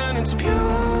side, and it's beautiful.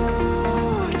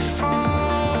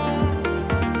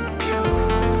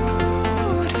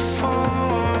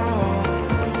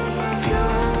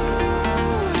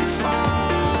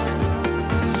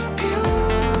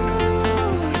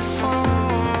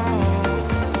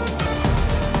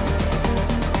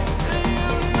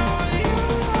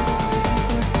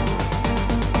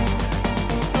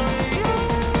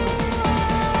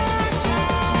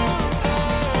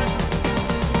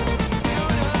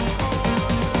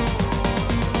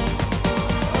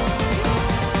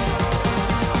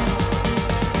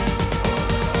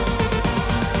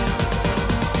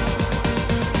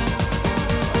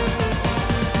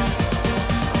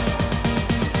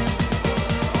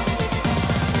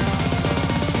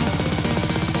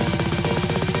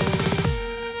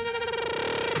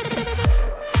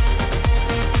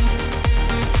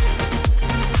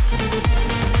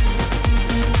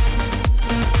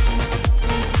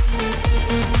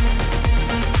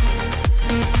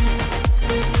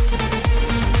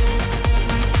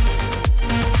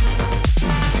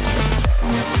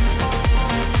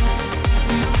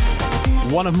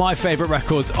 One of my favourite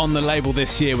records on the label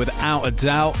this year, without a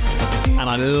doubt, and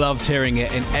I loved hearing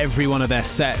it in every one of their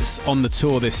sets on the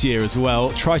tour this year as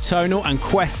well. Tritonal and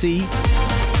Kwesi,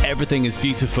 Everything is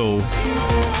Beautiful.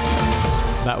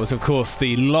 That was, of course,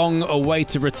 the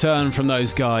long-awaited return from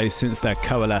those guys since their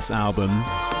Coalesce album.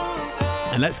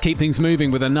 And let's keep things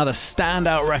moving with another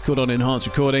standout record on Enhanced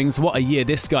Recordings. What a year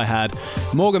this guy had.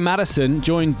 Morgan Madison,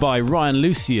 joined by Ryan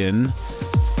Lucian,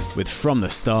 with From the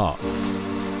Start.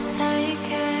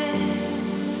 Take it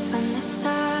from the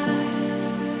start.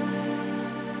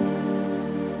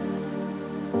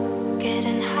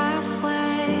 Getting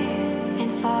halfway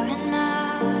ain't far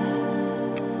enough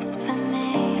for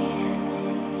me.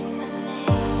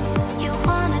 You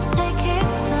wanna take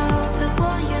it slow, but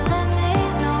won't you let me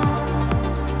know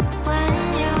when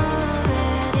you're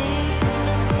ready?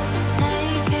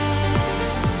 Take it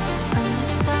from the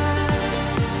start.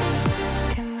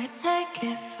 Can we take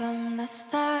it from the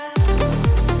start?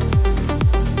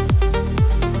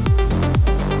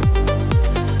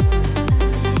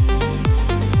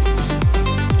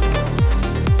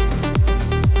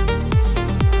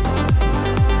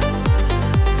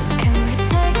 Can we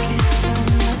take it from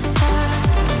the start?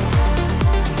 Can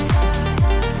we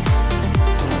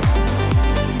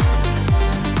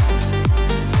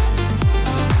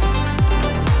take it from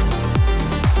the start?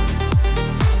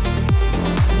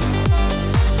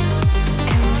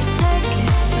 Can we take it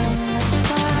from the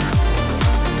start?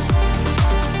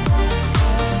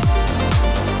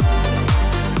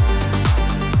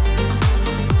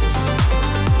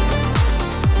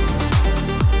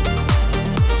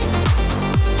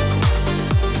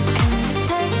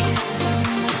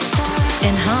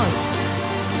 Enhanced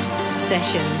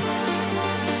Sessions.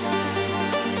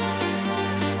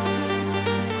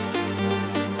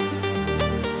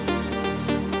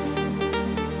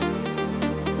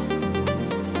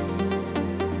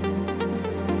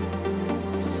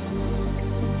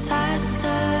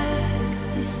 Faster,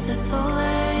 you slip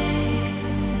away.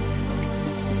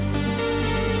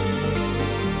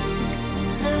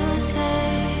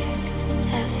 Losing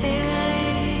heavy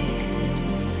rain.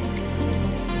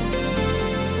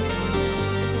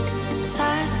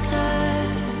 Faster,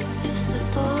 you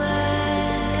slip away.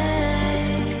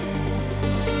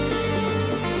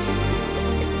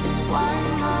 One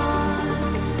more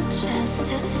chance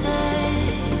to say,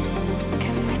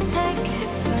 can we take it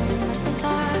from the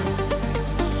start?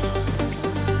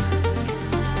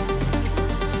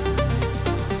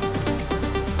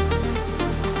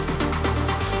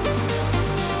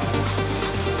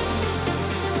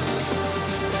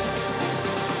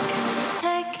 Can we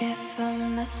take it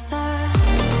from the start?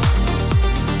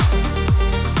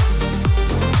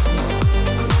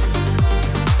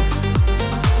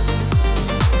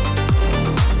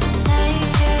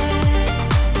 Take it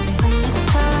from the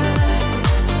start.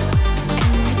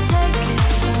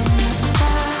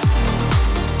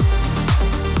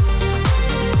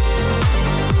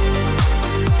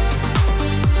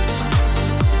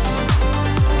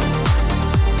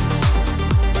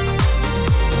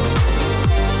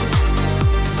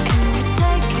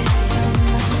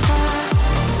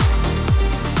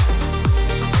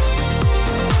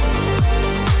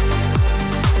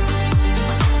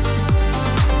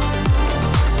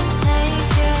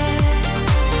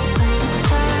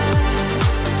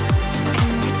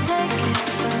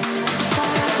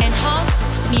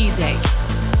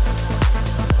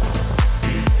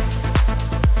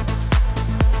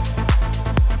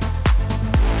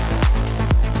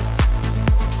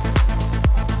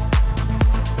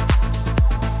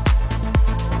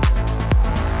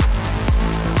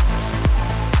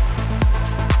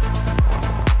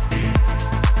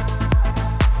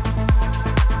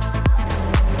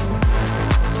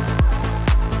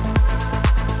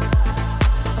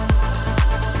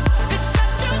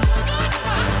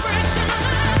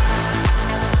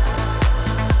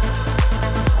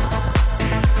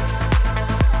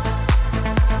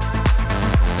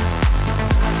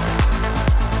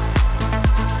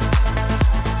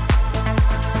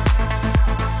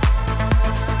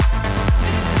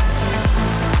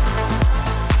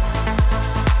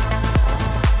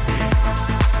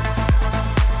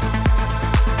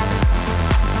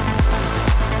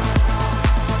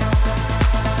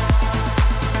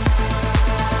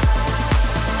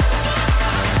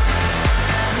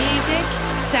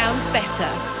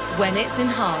 better when it's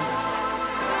enhanced.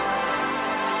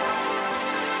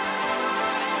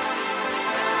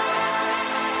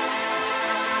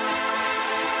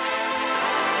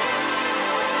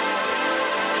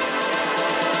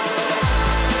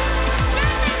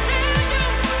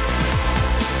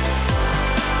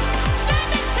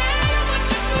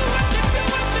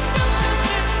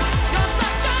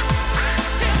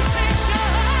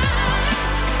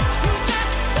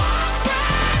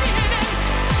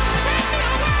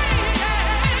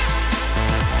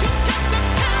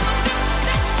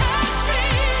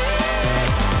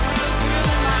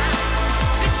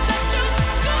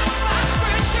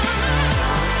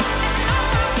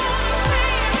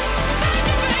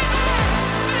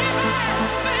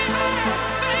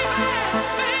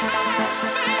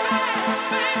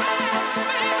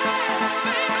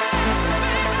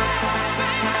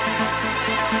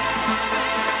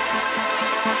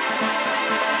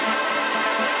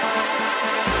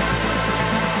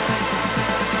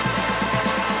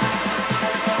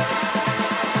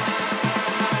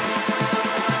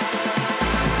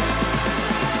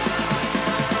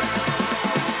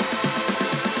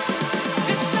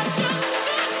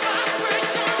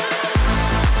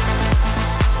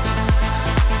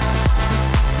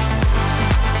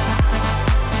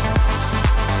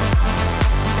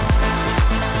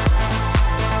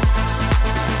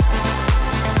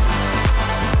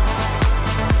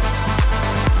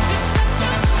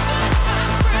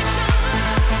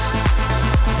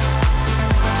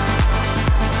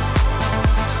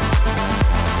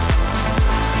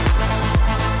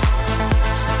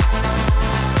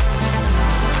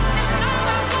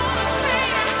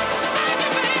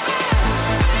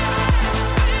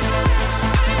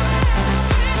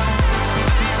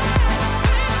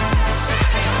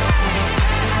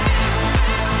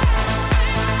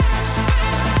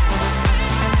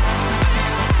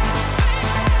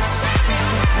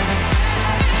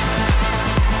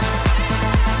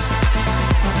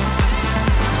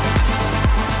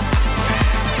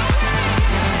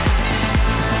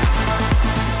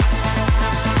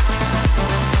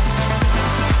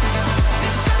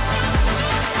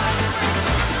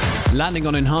 Landing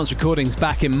on Enhanced Recordings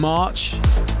back in March,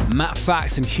 Matt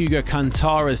Fax and Hugo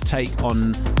Cantara's take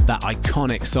on that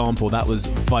iconic sample, that was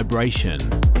Vibration.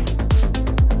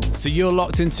 So you're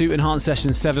locked into Enhanced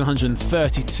Session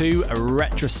 732, a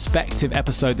retrospective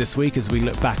episode this week as we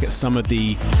look back at some of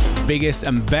the biggest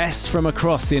and best from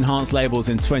across the Enhanced labels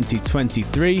in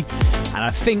 2023. And I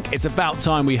think it's about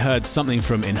time we heard something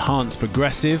from Enhanced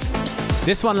Progressive.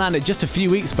 This one landed just a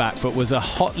few weeks back, but was a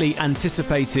hotly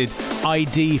anticipated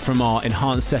ID from our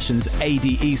Enhanced Sessions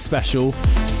ADE special,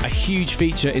 a huge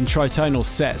feature in Tritonal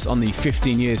sets on the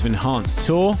 15 Years of Enhanced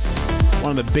tour.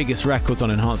 One of the biggest records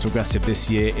on Enhanced Progressive this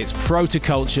year. It's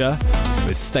Protoculture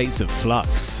with States of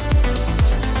Flux.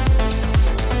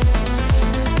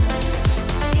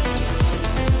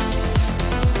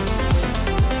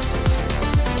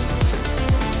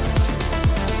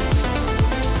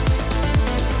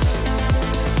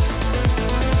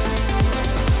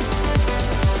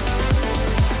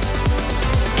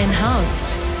 Enhanced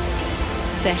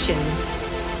Sessions.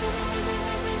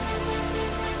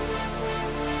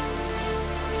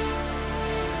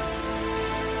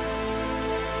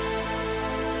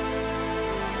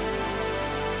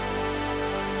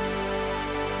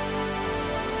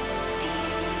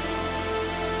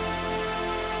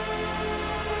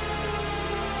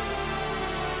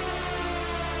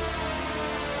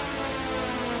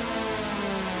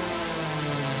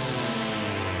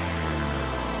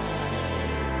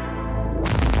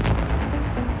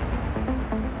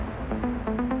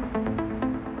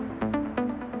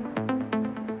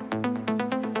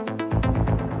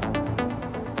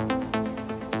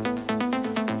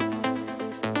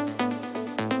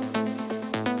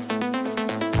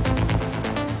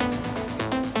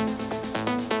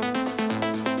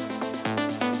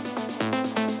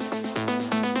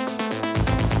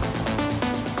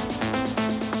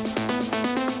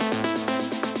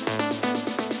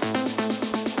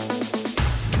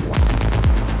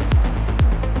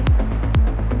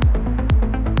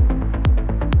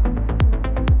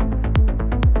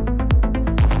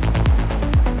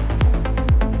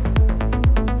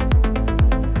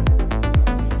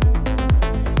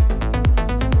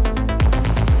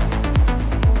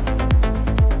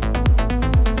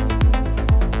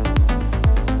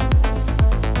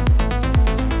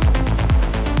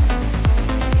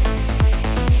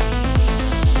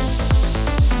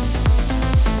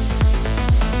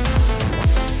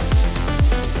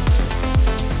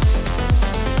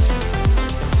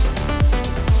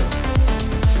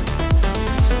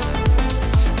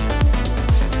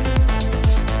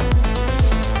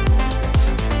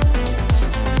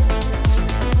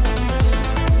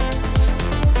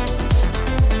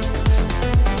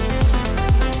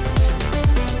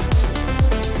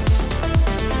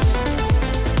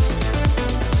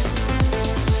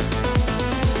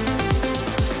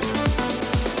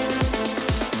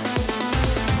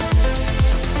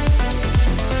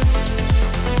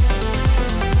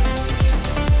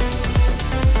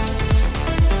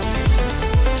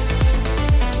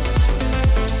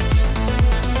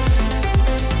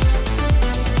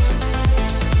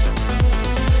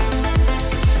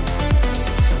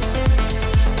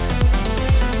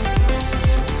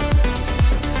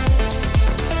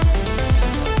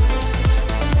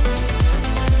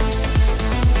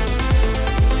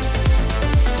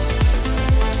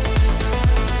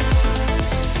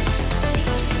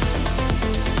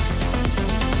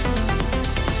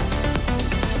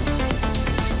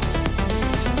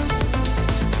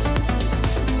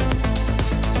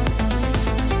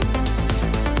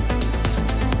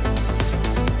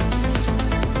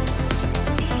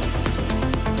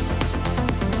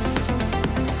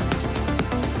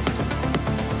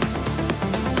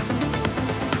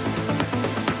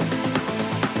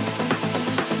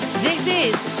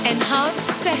 Enhanced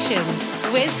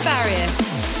Sessions with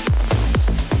Farius.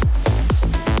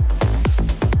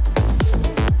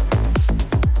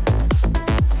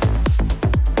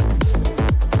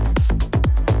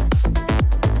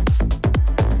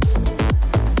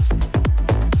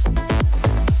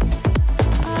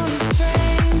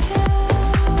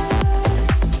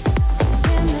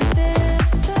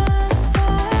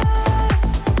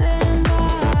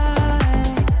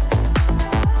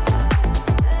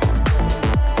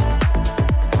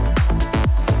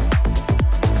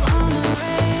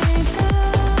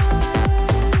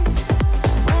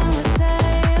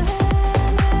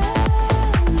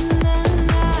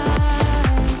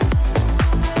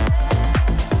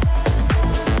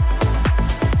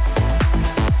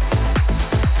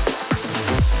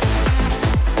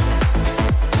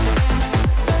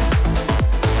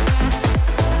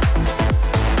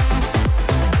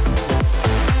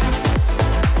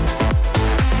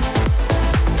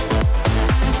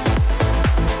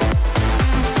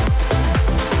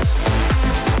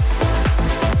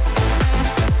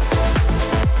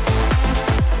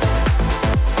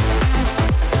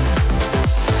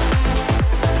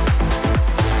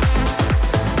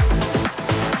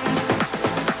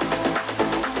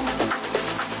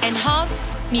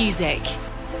 Enhanced Music.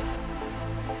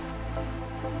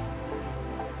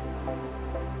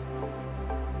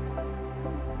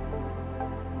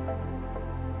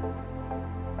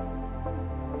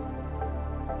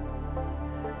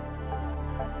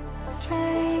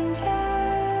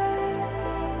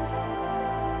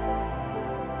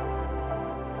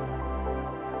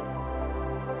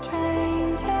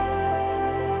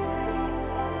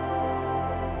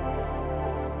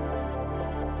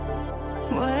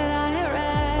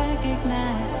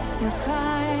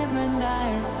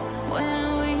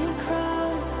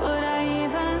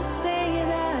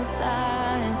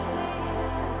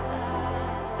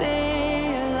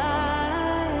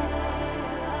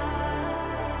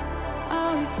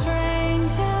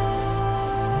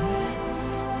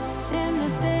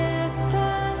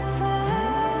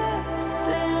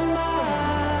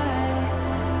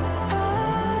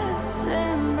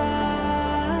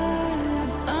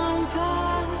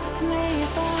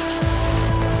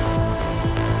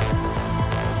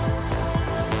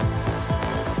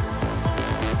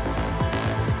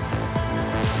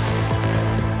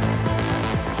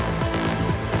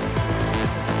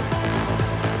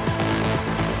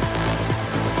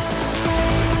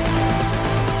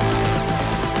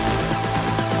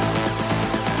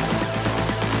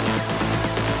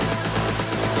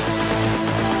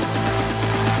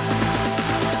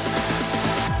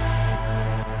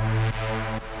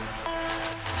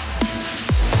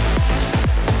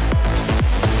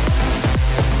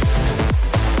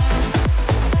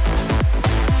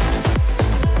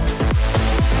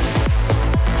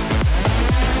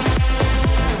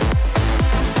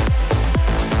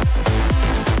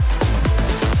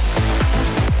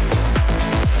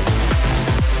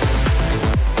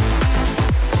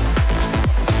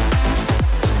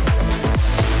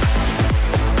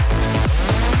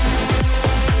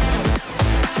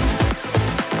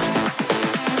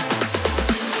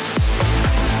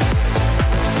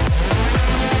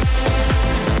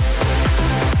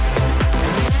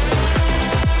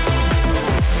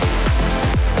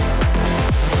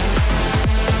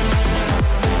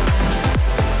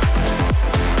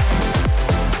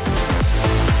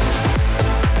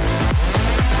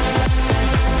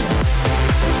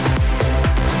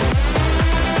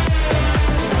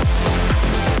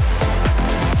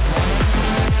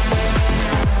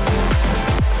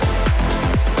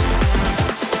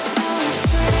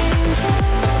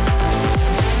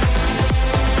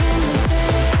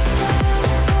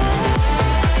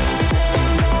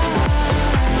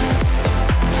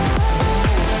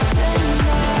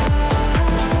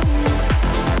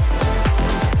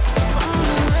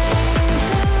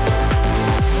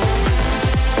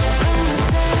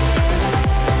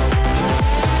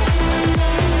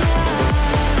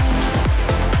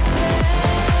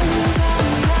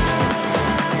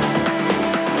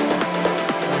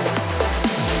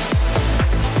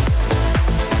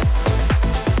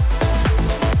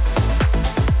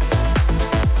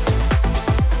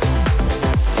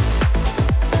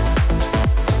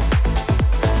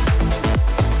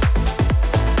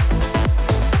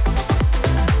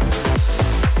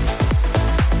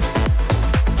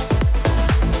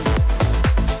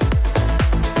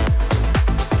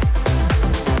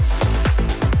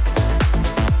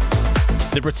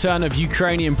 The return of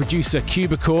Ukrainian producer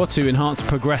Cubicore to Enhanced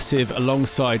Progressive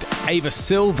alongside Ava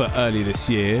Silva early this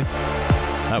year.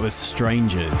 That was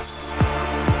Strangers.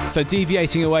 So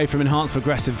deviating away from Enhanced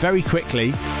Progressive very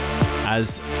quickly,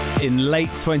 as in late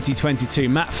 2022,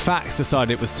 Matt Fax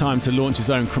decided it was time to launch his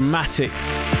own chromatic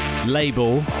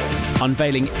label,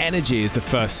 unveiling Energy as the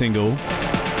first single.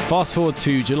 Fast forward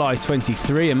to July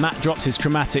 23, and Matt dropped his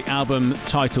chromatic album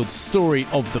titled Story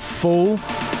of the Fall,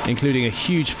 including a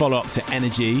huge follow-up to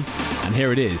Energy. And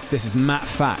here it is. This is Matt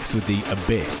Fax with The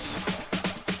Abyss.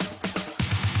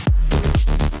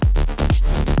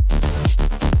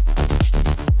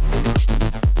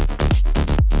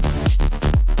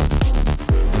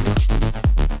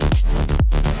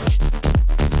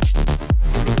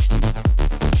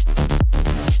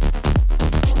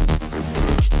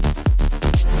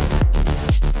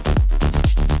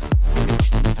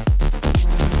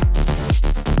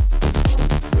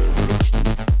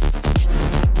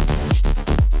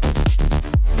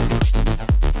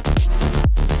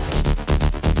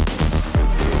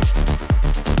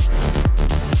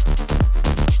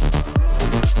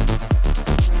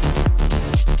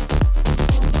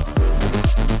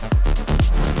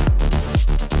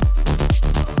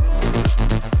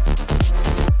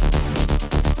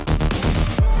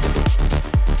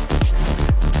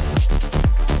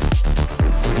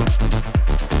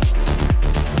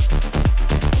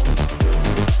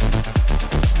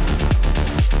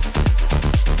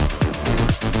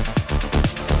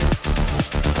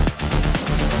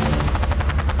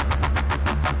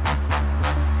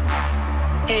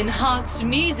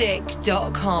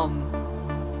 enhancedmusic.com.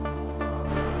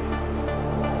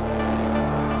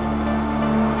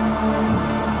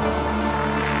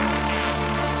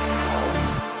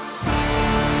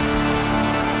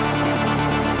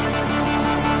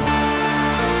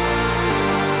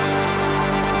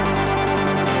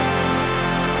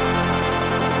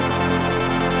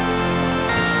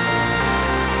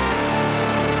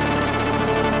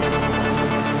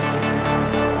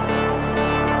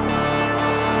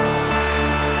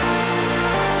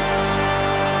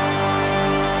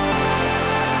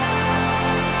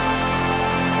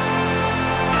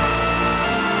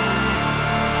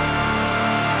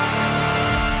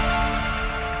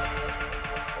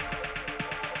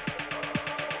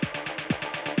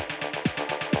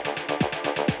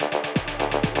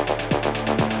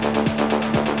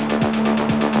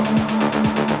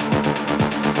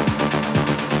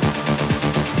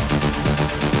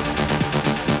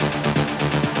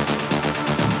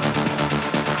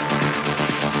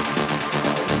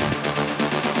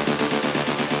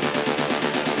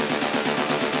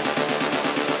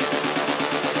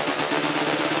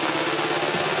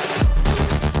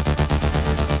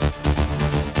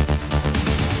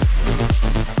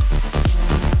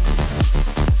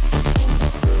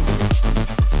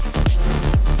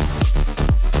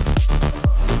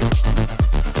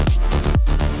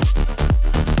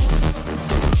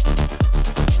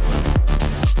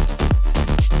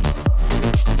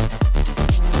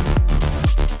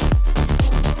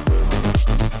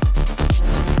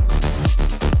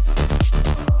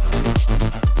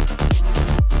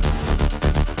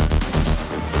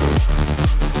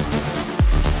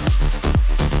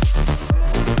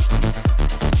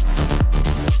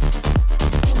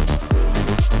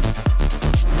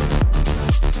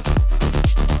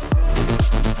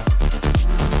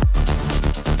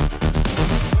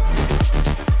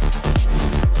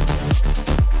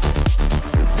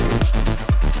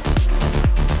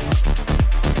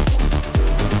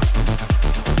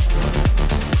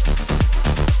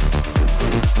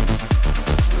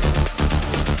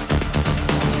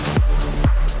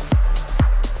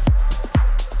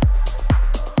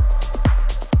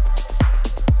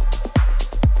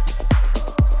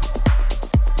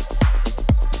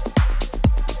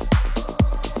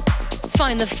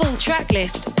 Find the full track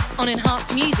list on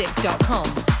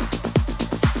enhancedmusic.com.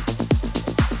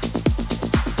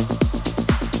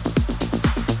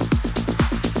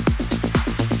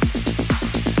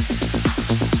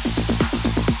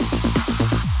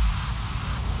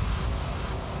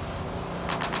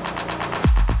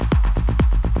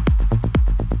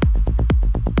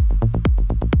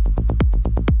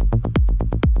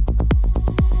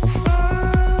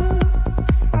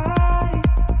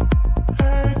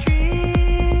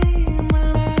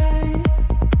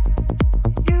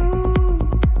 You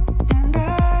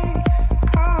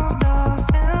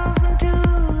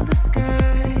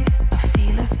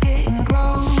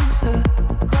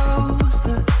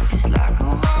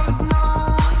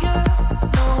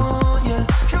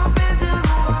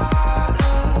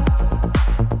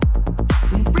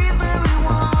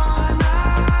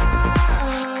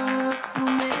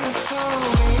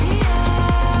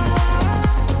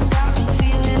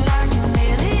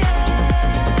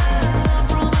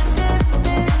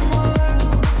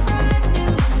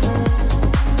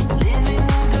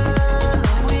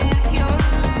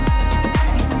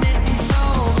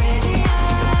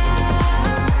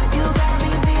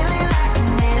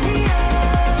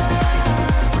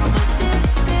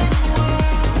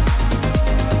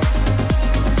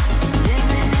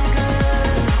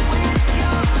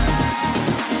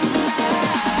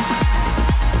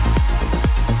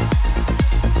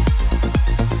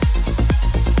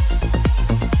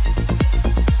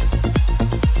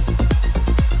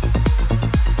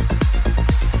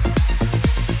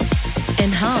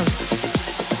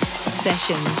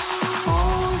Sessions.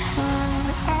 Ocean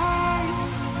eyes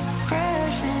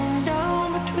crashing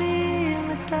down between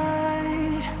the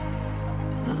tide.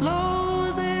 The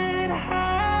lows and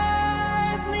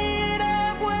highs meet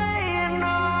halfway and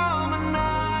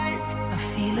harmonize. I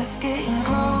feel us getting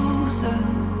closer,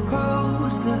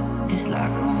 closer. It's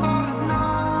like a voice,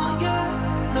 no,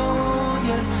 yeah, no,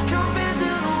 yeah. Jump into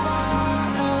the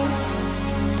water.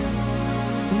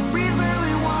 We breathe when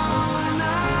we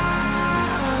wanna.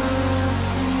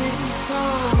 It's so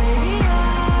radiant.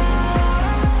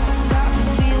 Got me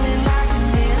feeling like an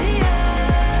alien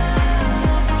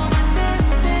from a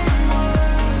distant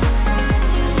world. Brand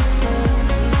new sun,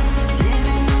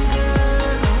 living in color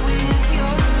with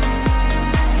your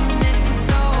light. You make me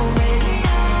so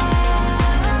radiant.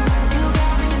 You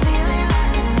got me feeling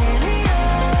like an alien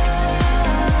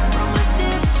from a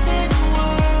distant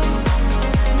world.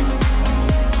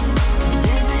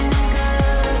 Living in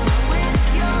color with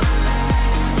your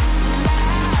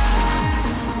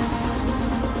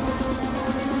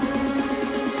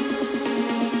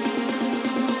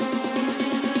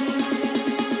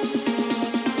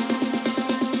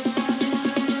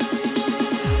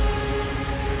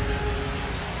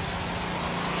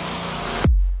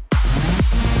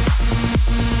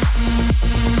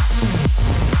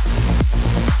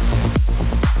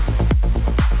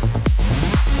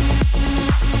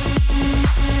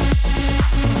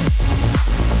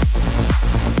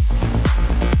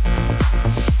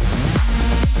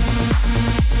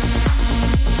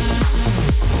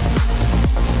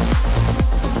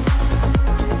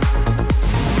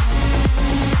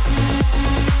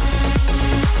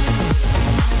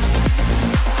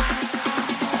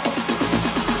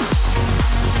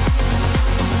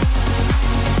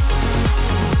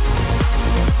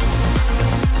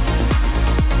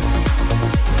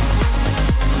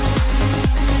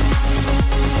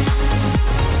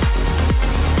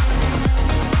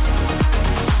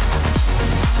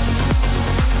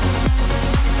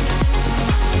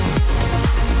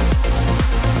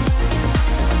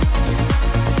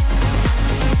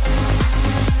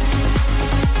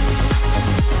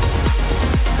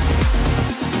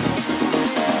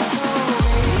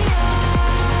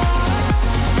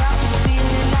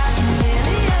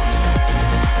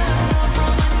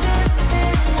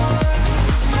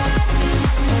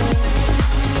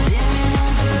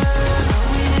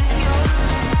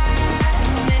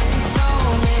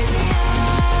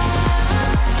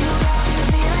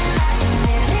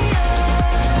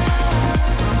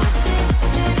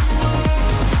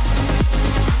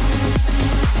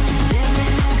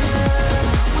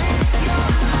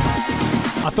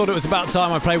I thought it was about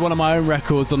time I played one of my own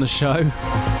records on the show.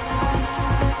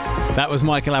 That was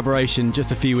my collaboration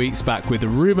just a few weeks back with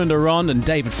Ruben Durand and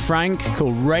David Frank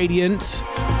called Radiant,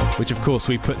 which of course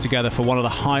we put together for one of the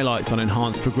highlights on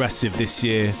Enhanced Progressive this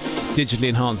year, Digitally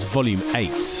Enhanced Volume 8.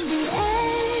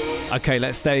 Okay,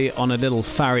 let's stay on a little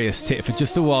Farius tip for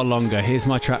just a while longer. Here's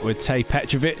my track with Tay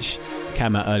Petrovic,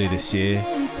 came out earlier this year,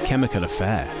 Chemical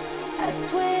Affair. I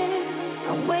swear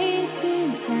I'm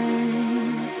wasting time.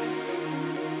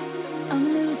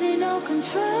 I'm losing all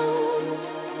control.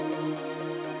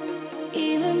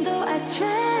 Even though I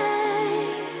try,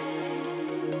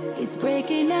 it's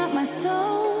breaking out my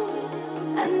soul.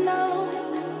 I know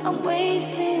I'm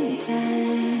wasting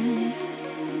time.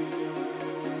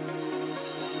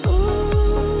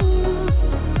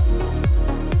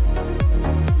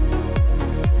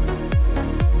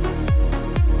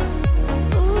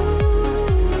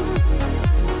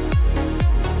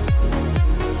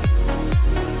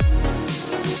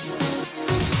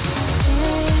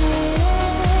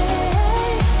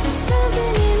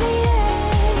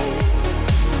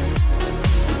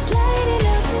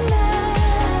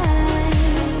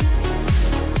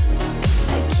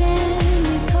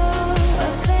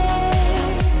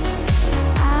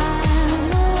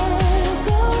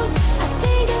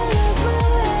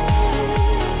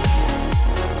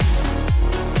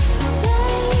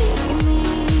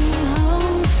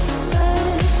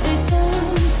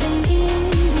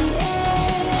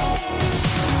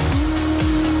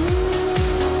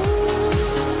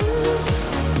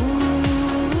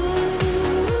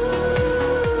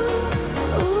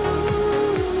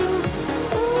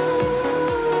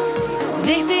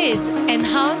 This is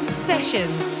Enhanced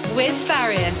Sessions with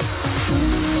Farius.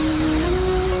 Ooh.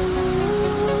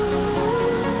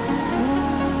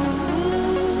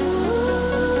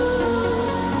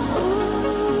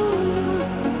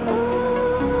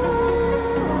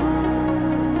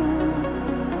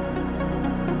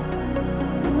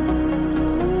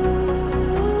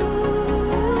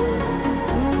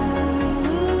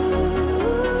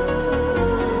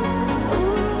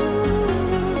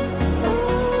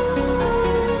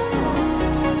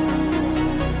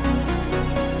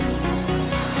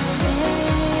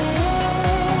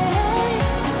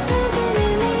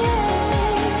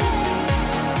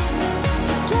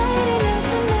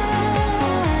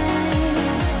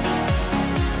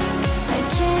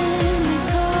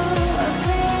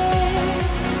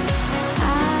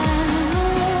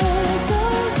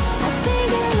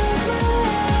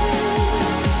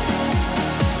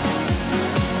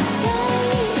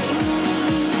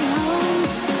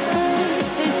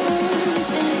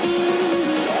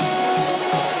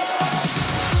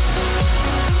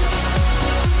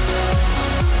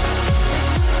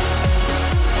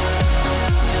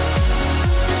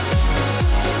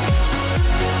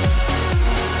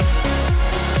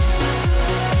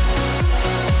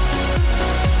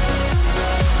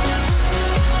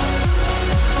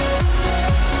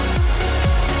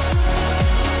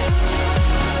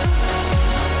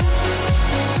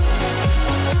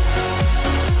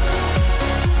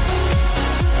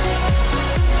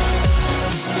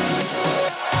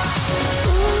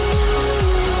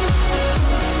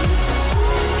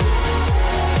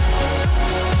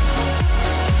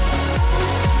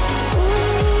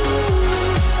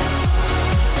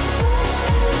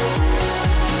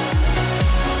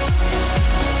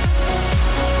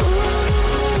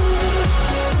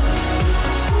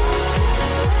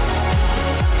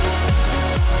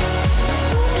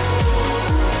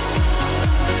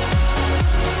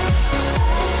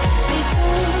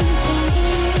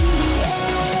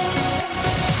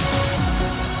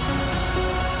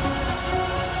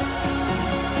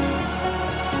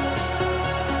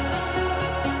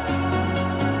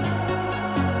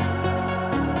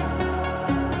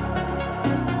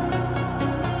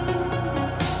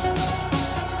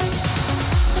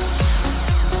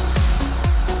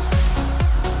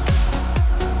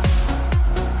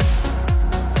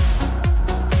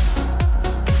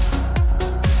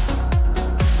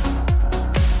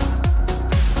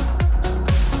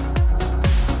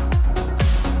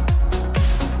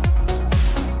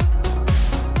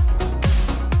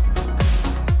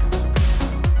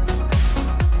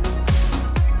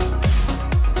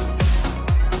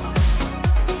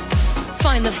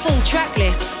 full track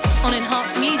list on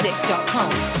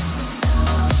enhancedmusic.com.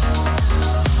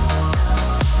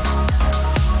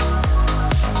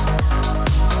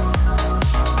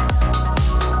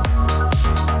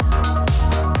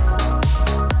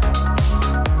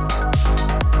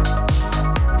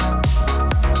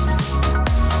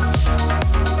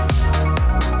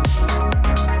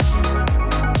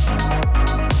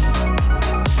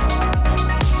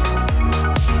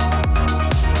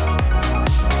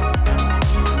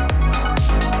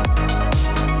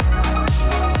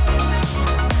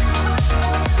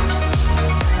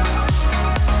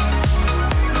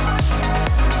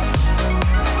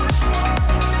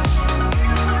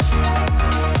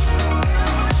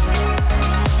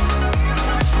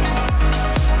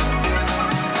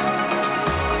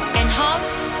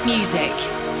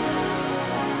 Music.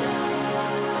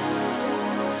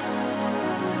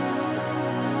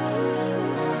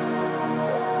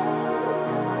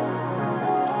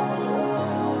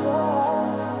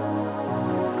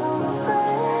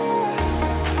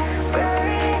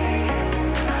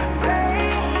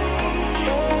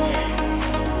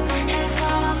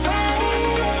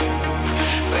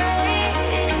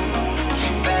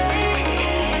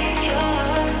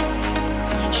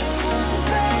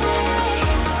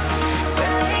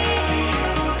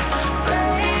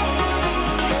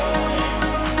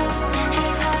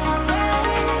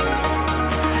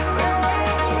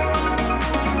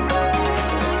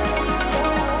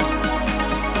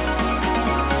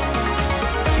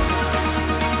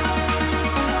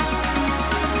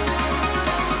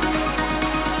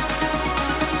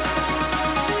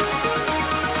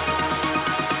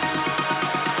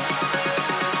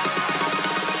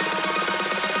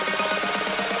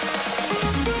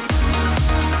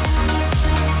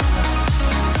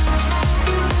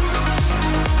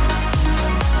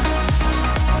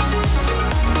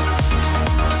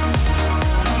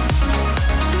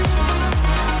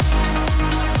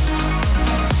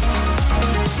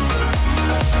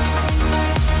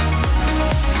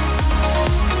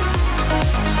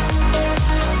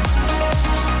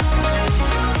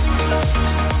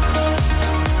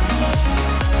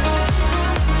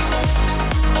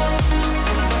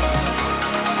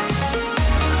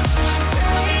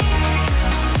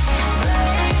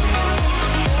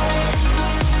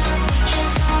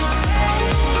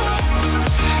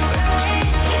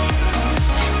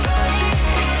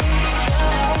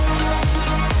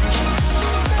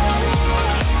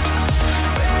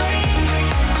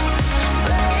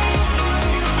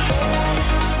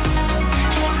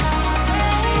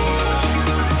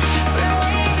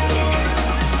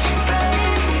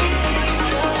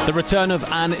 The return of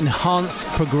an enhanced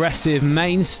progressive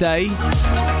mainstay.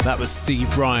 That was Steve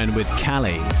Bryan with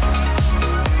Cali.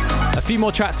 A few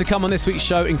more tracks to come on this week's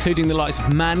show, including the likes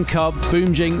of Man Cub,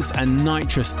 Boom Jinx and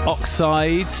Nitrous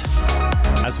Oxide,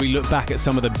 as we look back at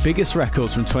some of the biggest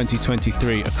records from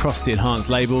 2023 across the Enhanced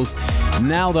labels.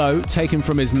 Now though, taken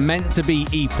from his Meant to Be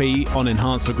EP on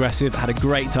Enhanced Progressive. Had a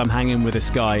great time hanging with this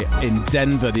guy in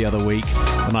Denver the other week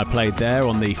when I played there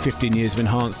on the 15 Years of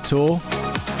Enhanced tour.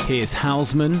 Here's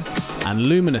Hausman and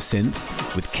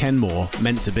Luminosynth with Ken Moore,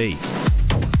 Meant to Be.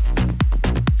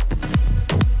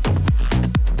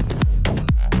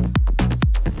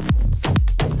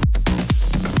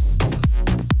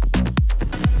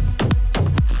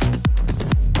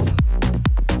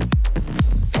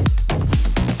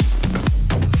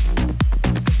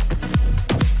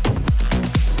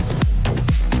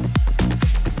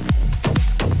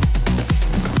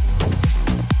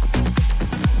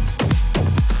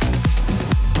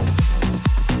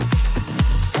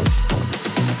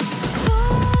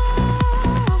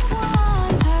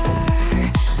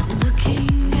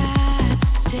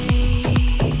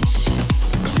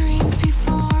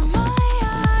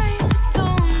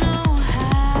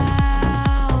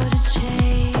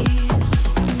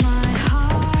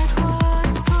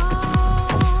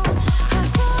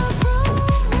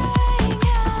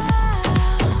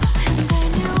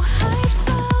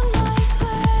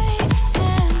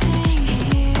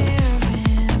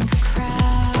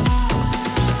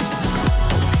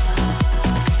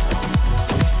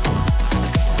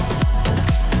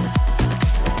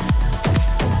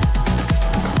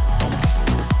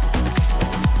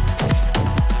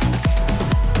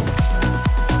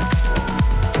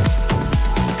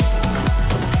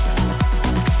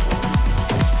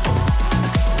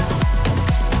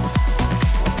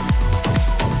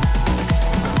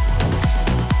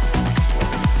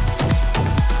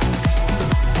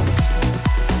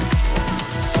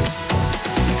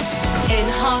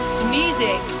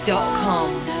 enhancedmusic.com.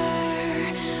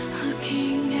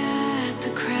 Looking at the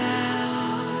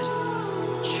crowd,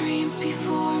 dreams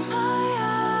before my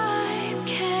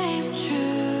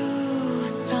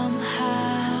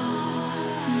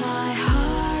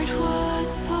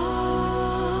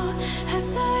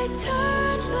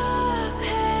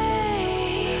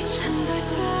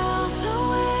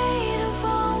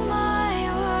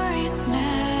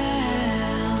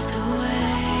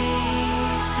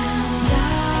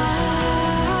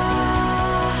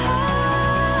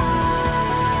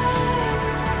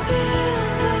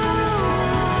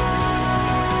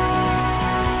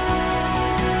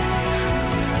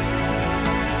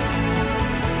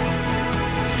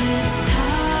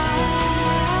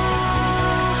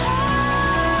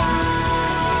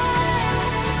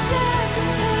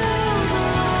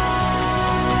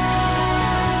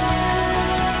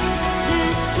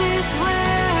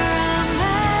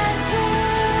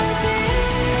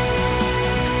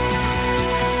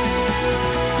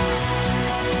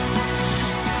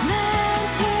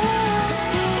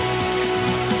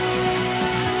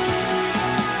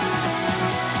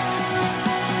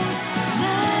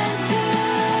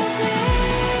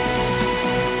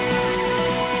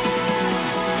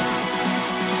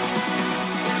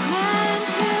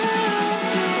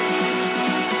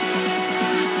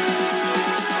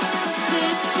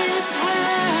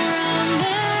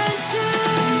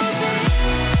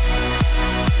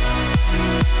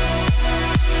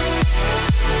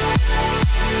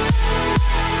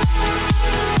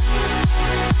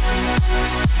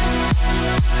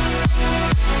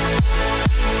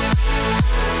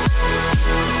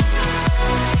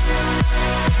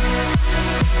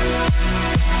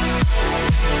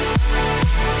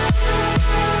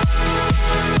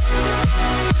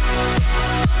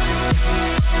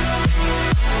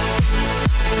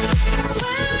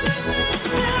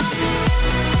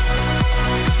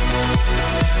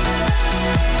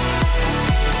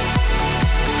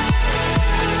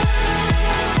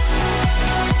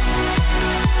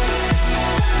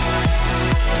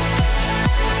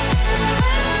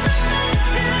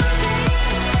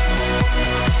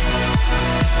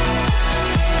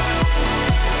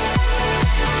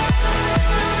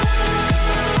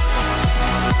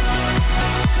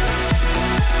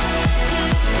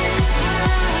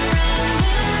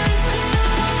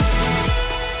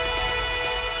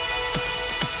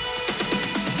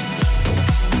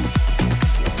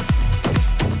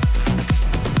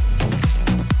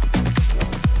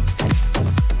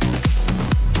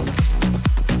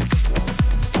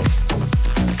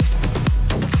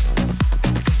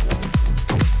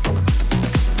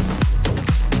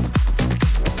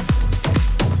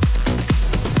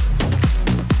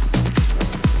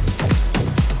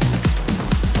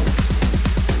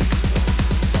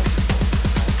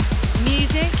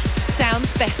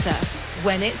better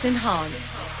when it's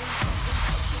enhanced.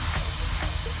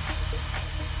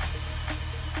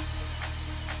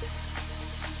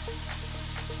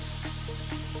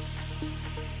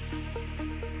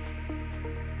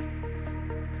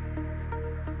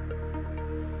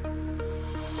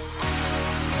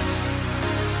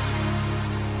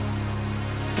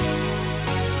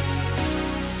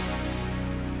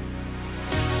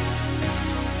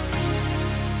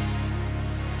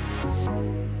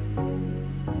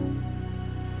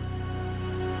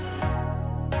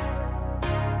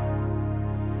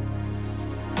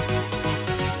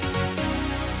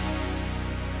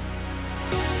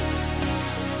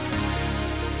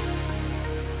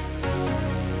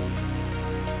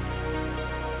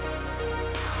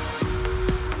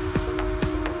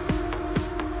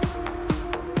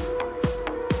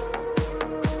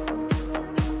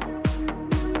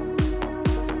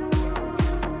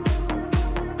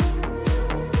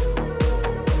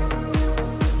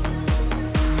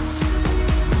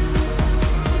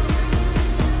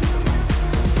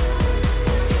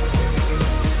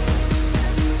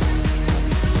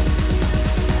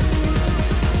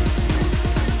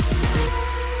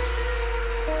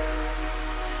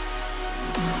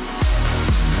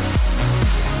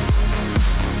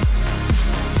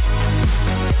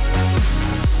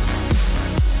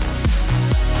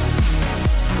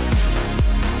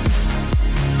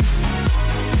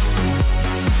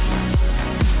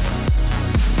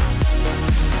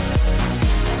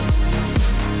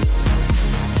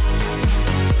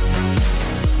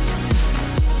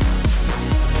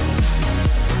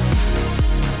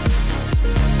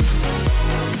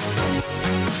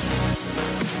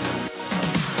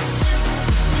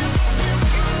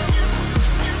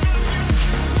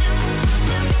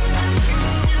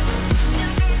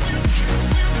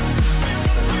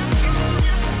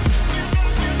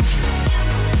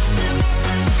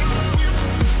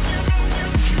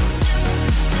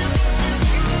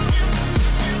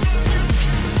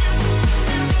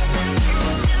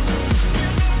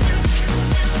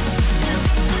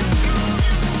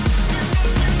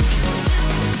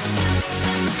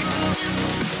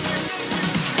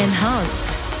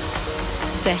 Enhanced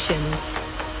Sessions.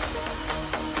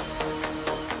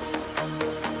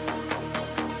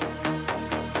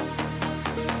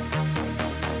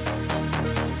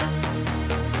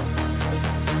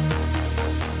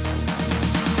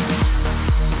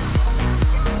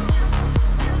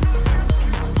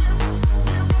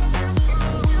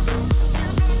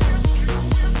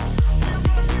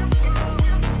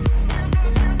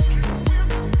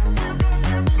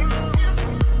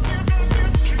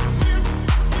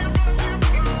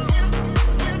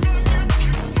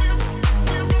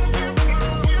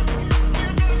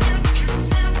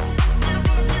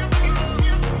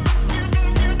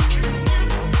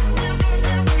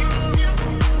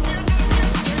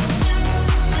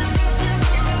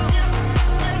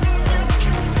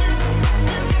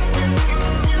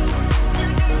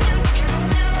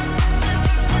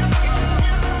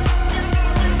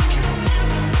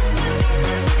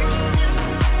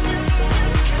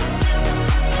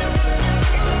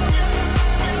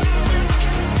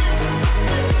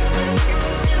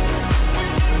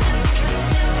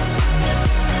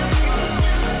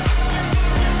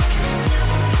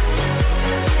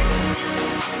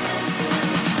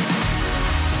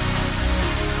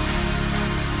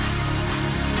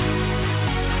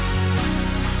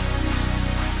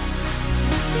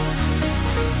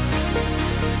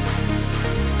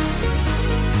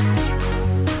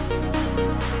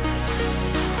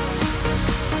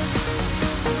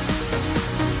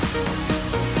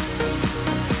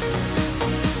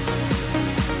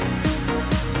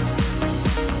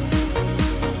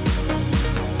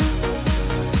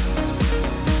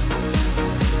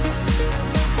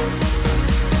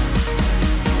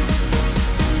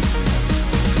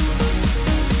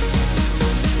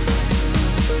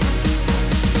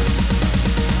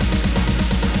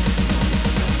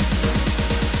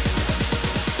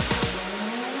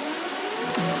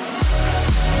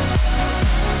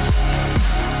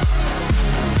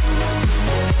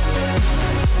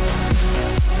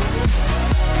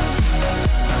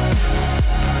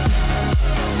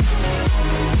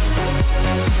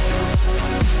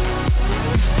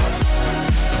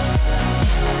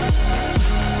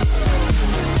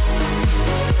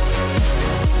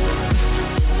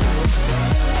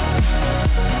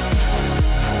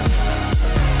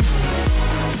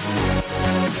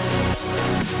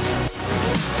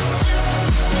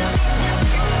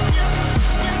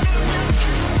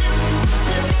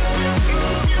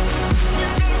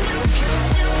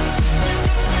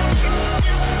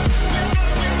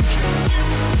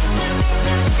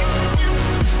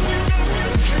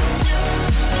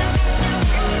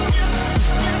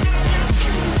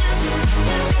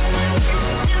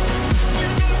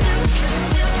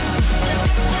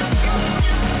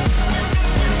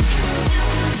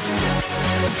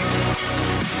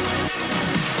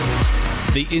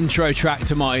 the intro track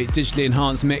to my digitally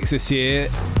enhanced mix this year.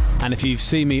 And if you've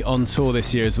seen me on tour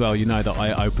this year as well, you know that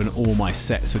I open all my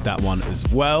sets with that one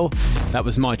as well. That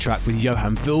was my track with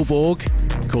Johan Vilborg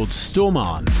called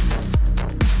Storman.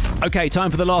 Okay,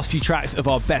 time for the last few tracks of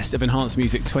our Best of Enhanced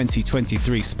Music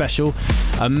 2023 special.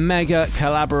 A mega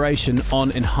collaboration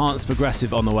on Enhanced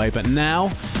Progressive on the way, but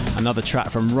now another track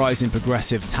from rising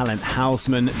progressive talent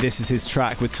Houseman. This is his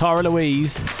track with Tara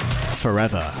Louise,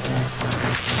 Forever.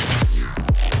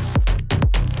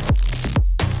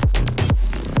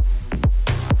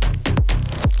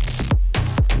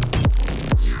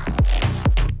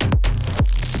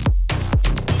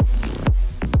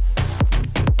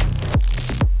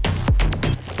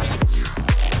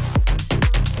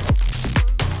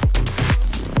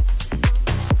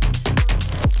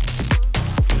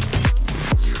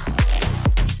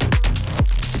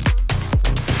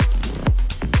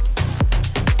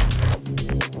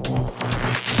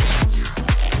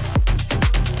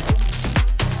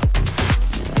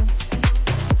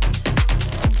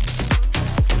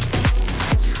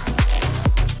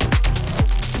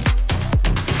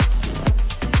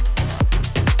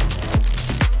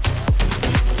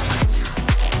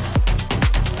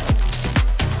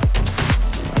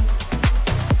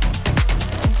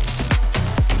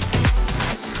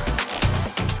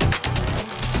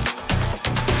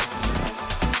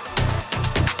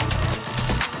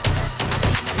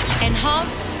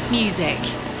 Enhanced Music.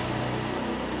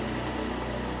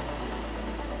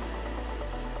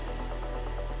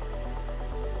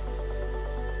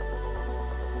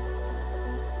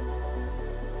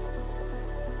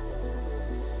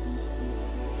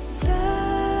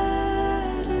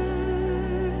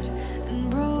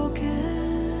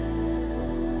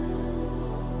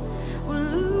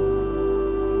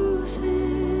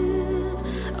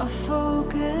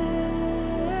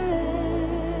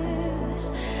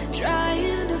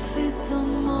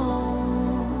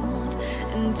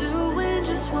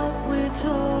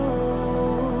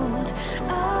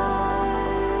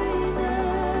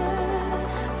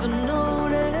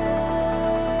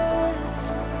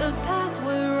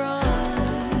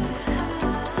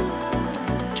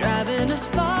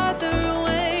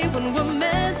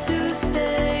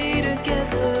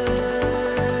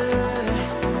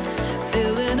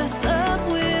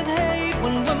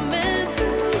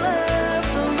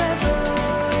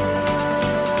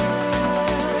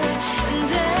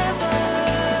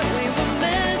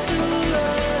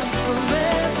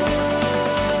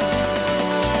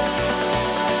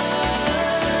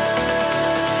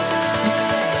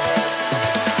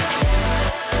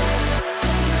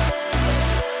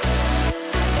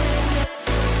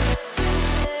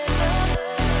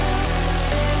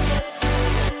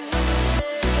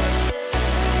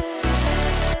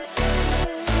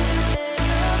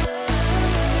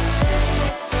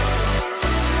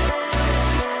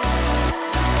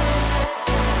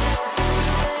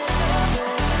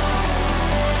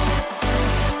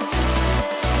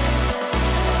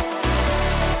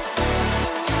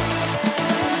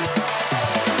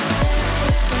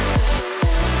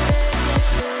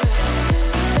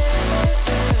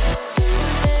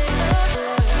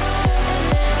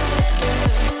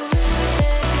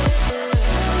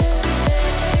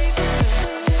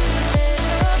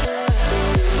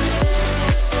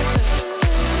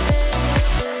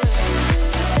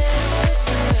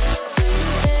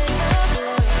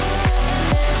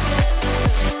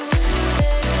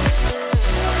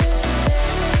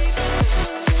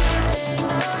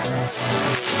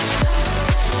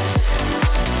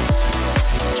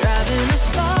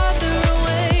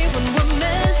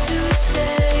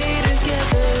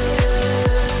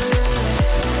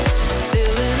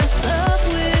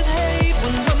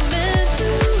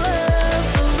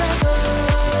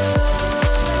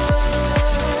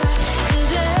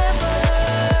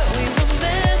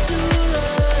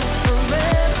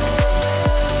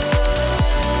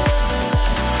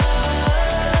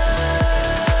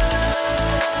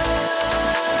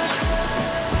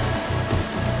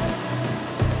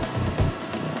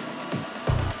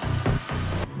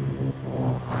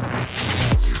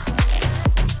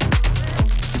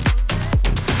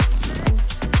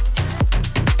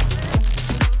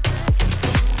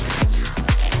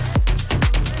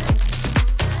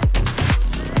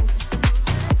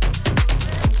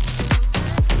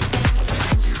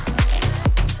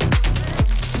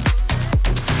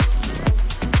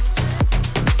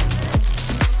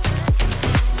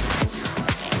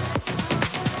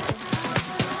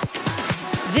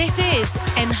 This is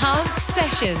Enhanced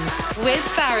Sessions with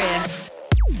Farius.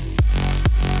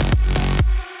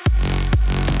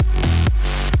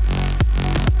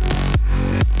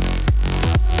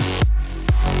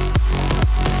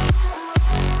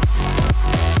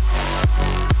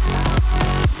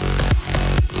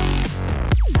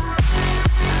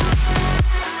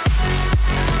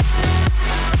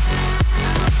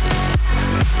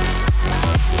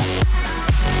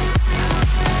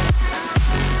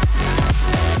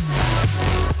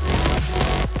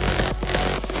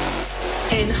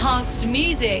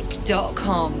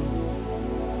 enhancedmusic.com.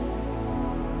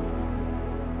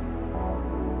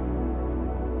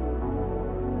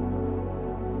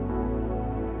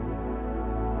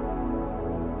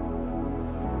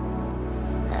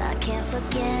 I can't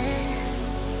forget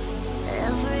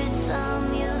every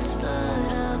time you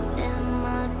stood up in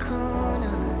my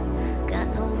corner. Got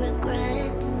no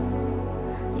regrets.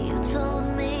 You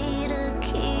told me to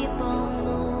keep on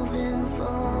moving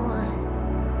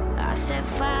forward. I set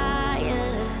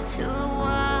fire to the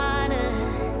water,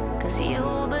 'cause you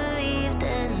believed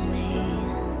in me.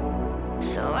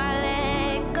 So I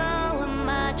let go of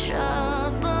my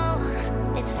troubles.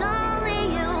 It's only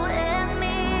you and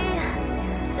me.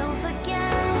 Don't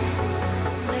forget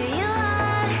where you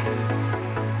are.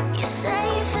 You're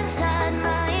safe inside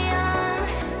my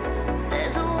arms.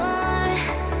 There's a war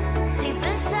deep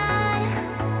inside.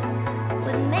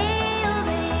 With me you'll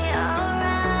be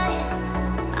alright.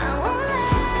 I won't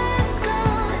let go.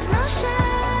 There's no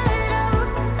shadow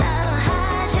that'll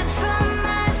hide you from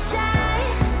my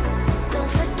sight.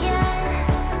 Don't forget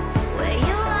where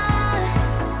you are.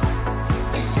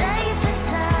 You're safe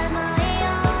inside my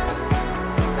arms.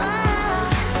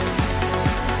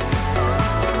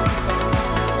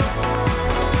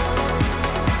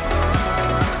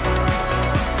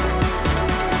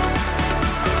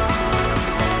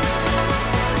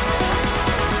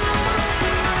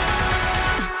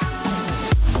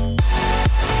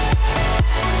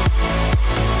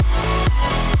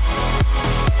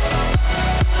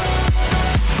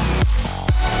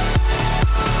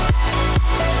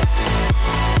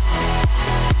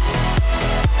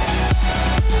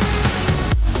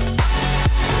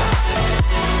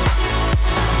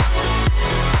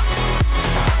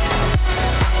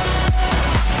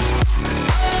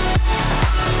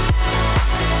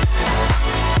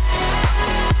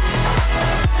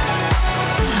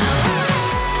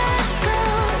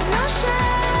 There's no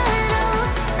shadow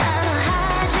that'll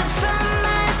hide you from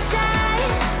my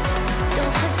sight.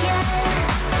 Don't forget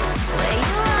where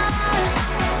you are.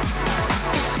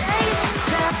 You're safe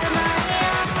inside my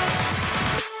arms.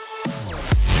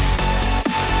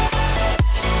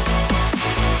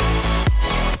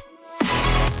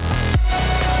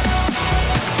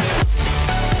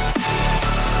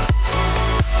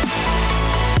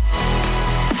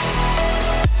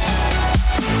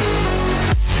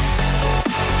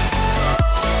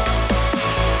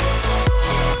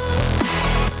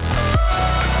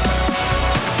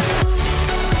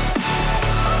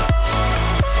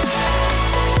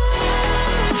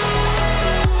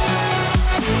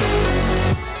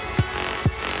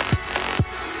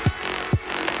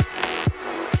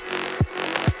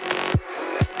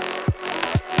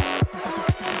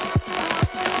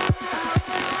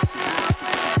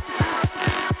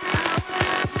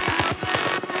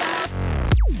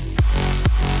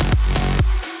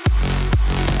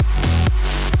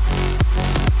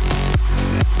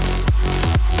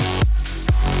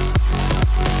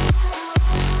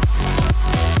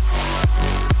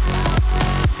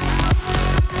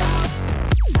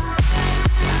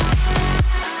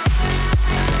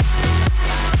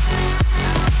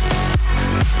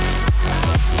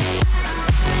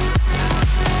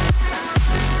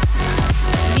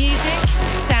 Music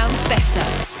sounds better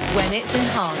when it's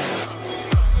enhanced.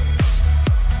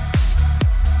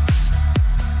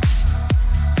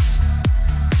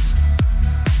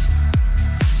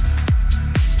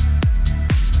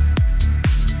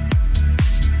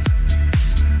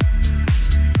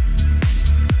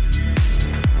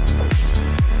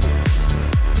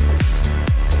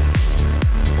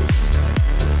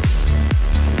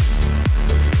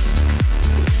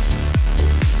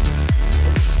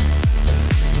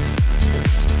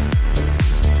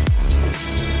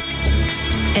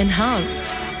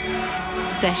 Enhanced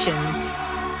Sessions.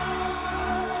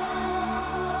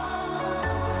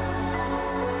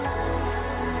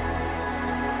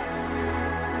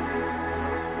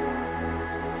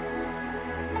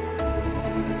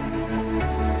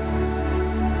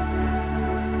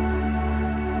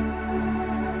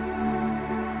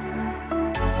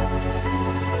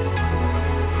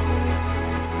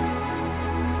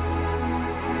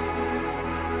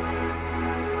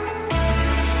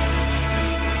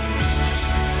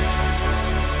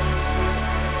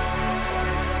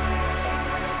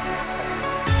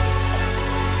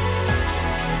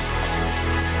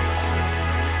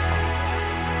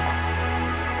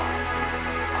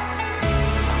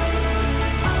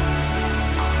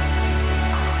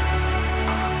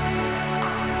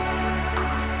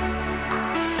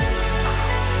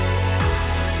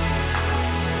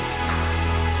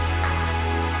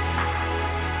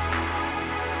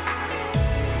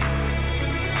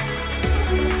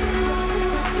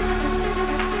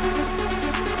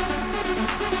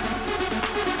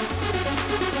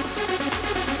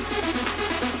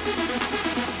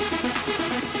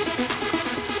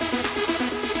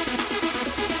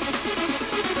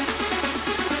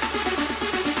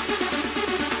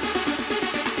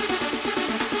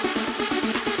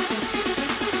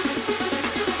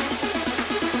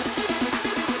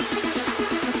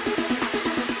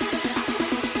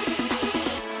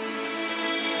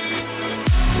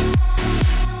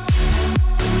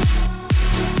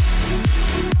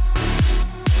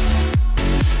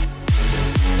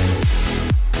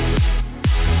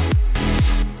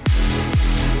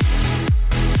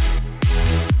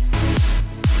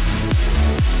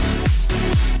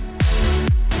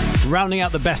 Rounding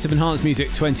out the best of Enhanced Music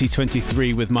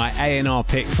 2023 with my A&R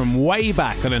pick from way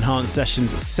back on Enhanced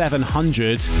Sessions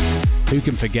 700. Who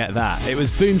can forget that? It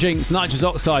was Boom Jinx, Nitrous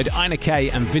Oxide, Ina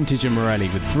K and Vintage and Morelli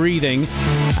with Breathing.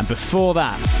 And before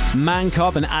that,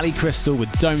 Mancob and Ali Crystal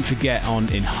with Don't Forget on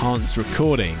Enhanced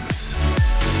Recordings.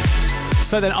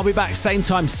 So then I'll be back same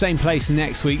time, same place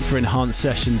next week for Enhanced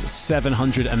Sessions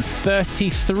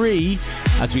 733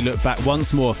 as we look back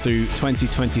once more through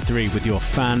 2023 with your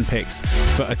fan picks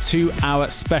for a 2-hour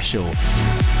special.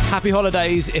 Happy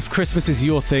holidays. If Christmas is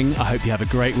your thing, I hope you have a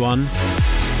great one.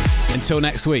 Until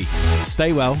next week,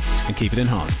 stay well and keep it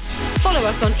enhanced. Follow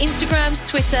us on Instagram,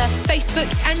 Twitter, Facebook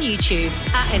and YouTube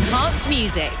at Enhanced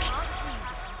Music.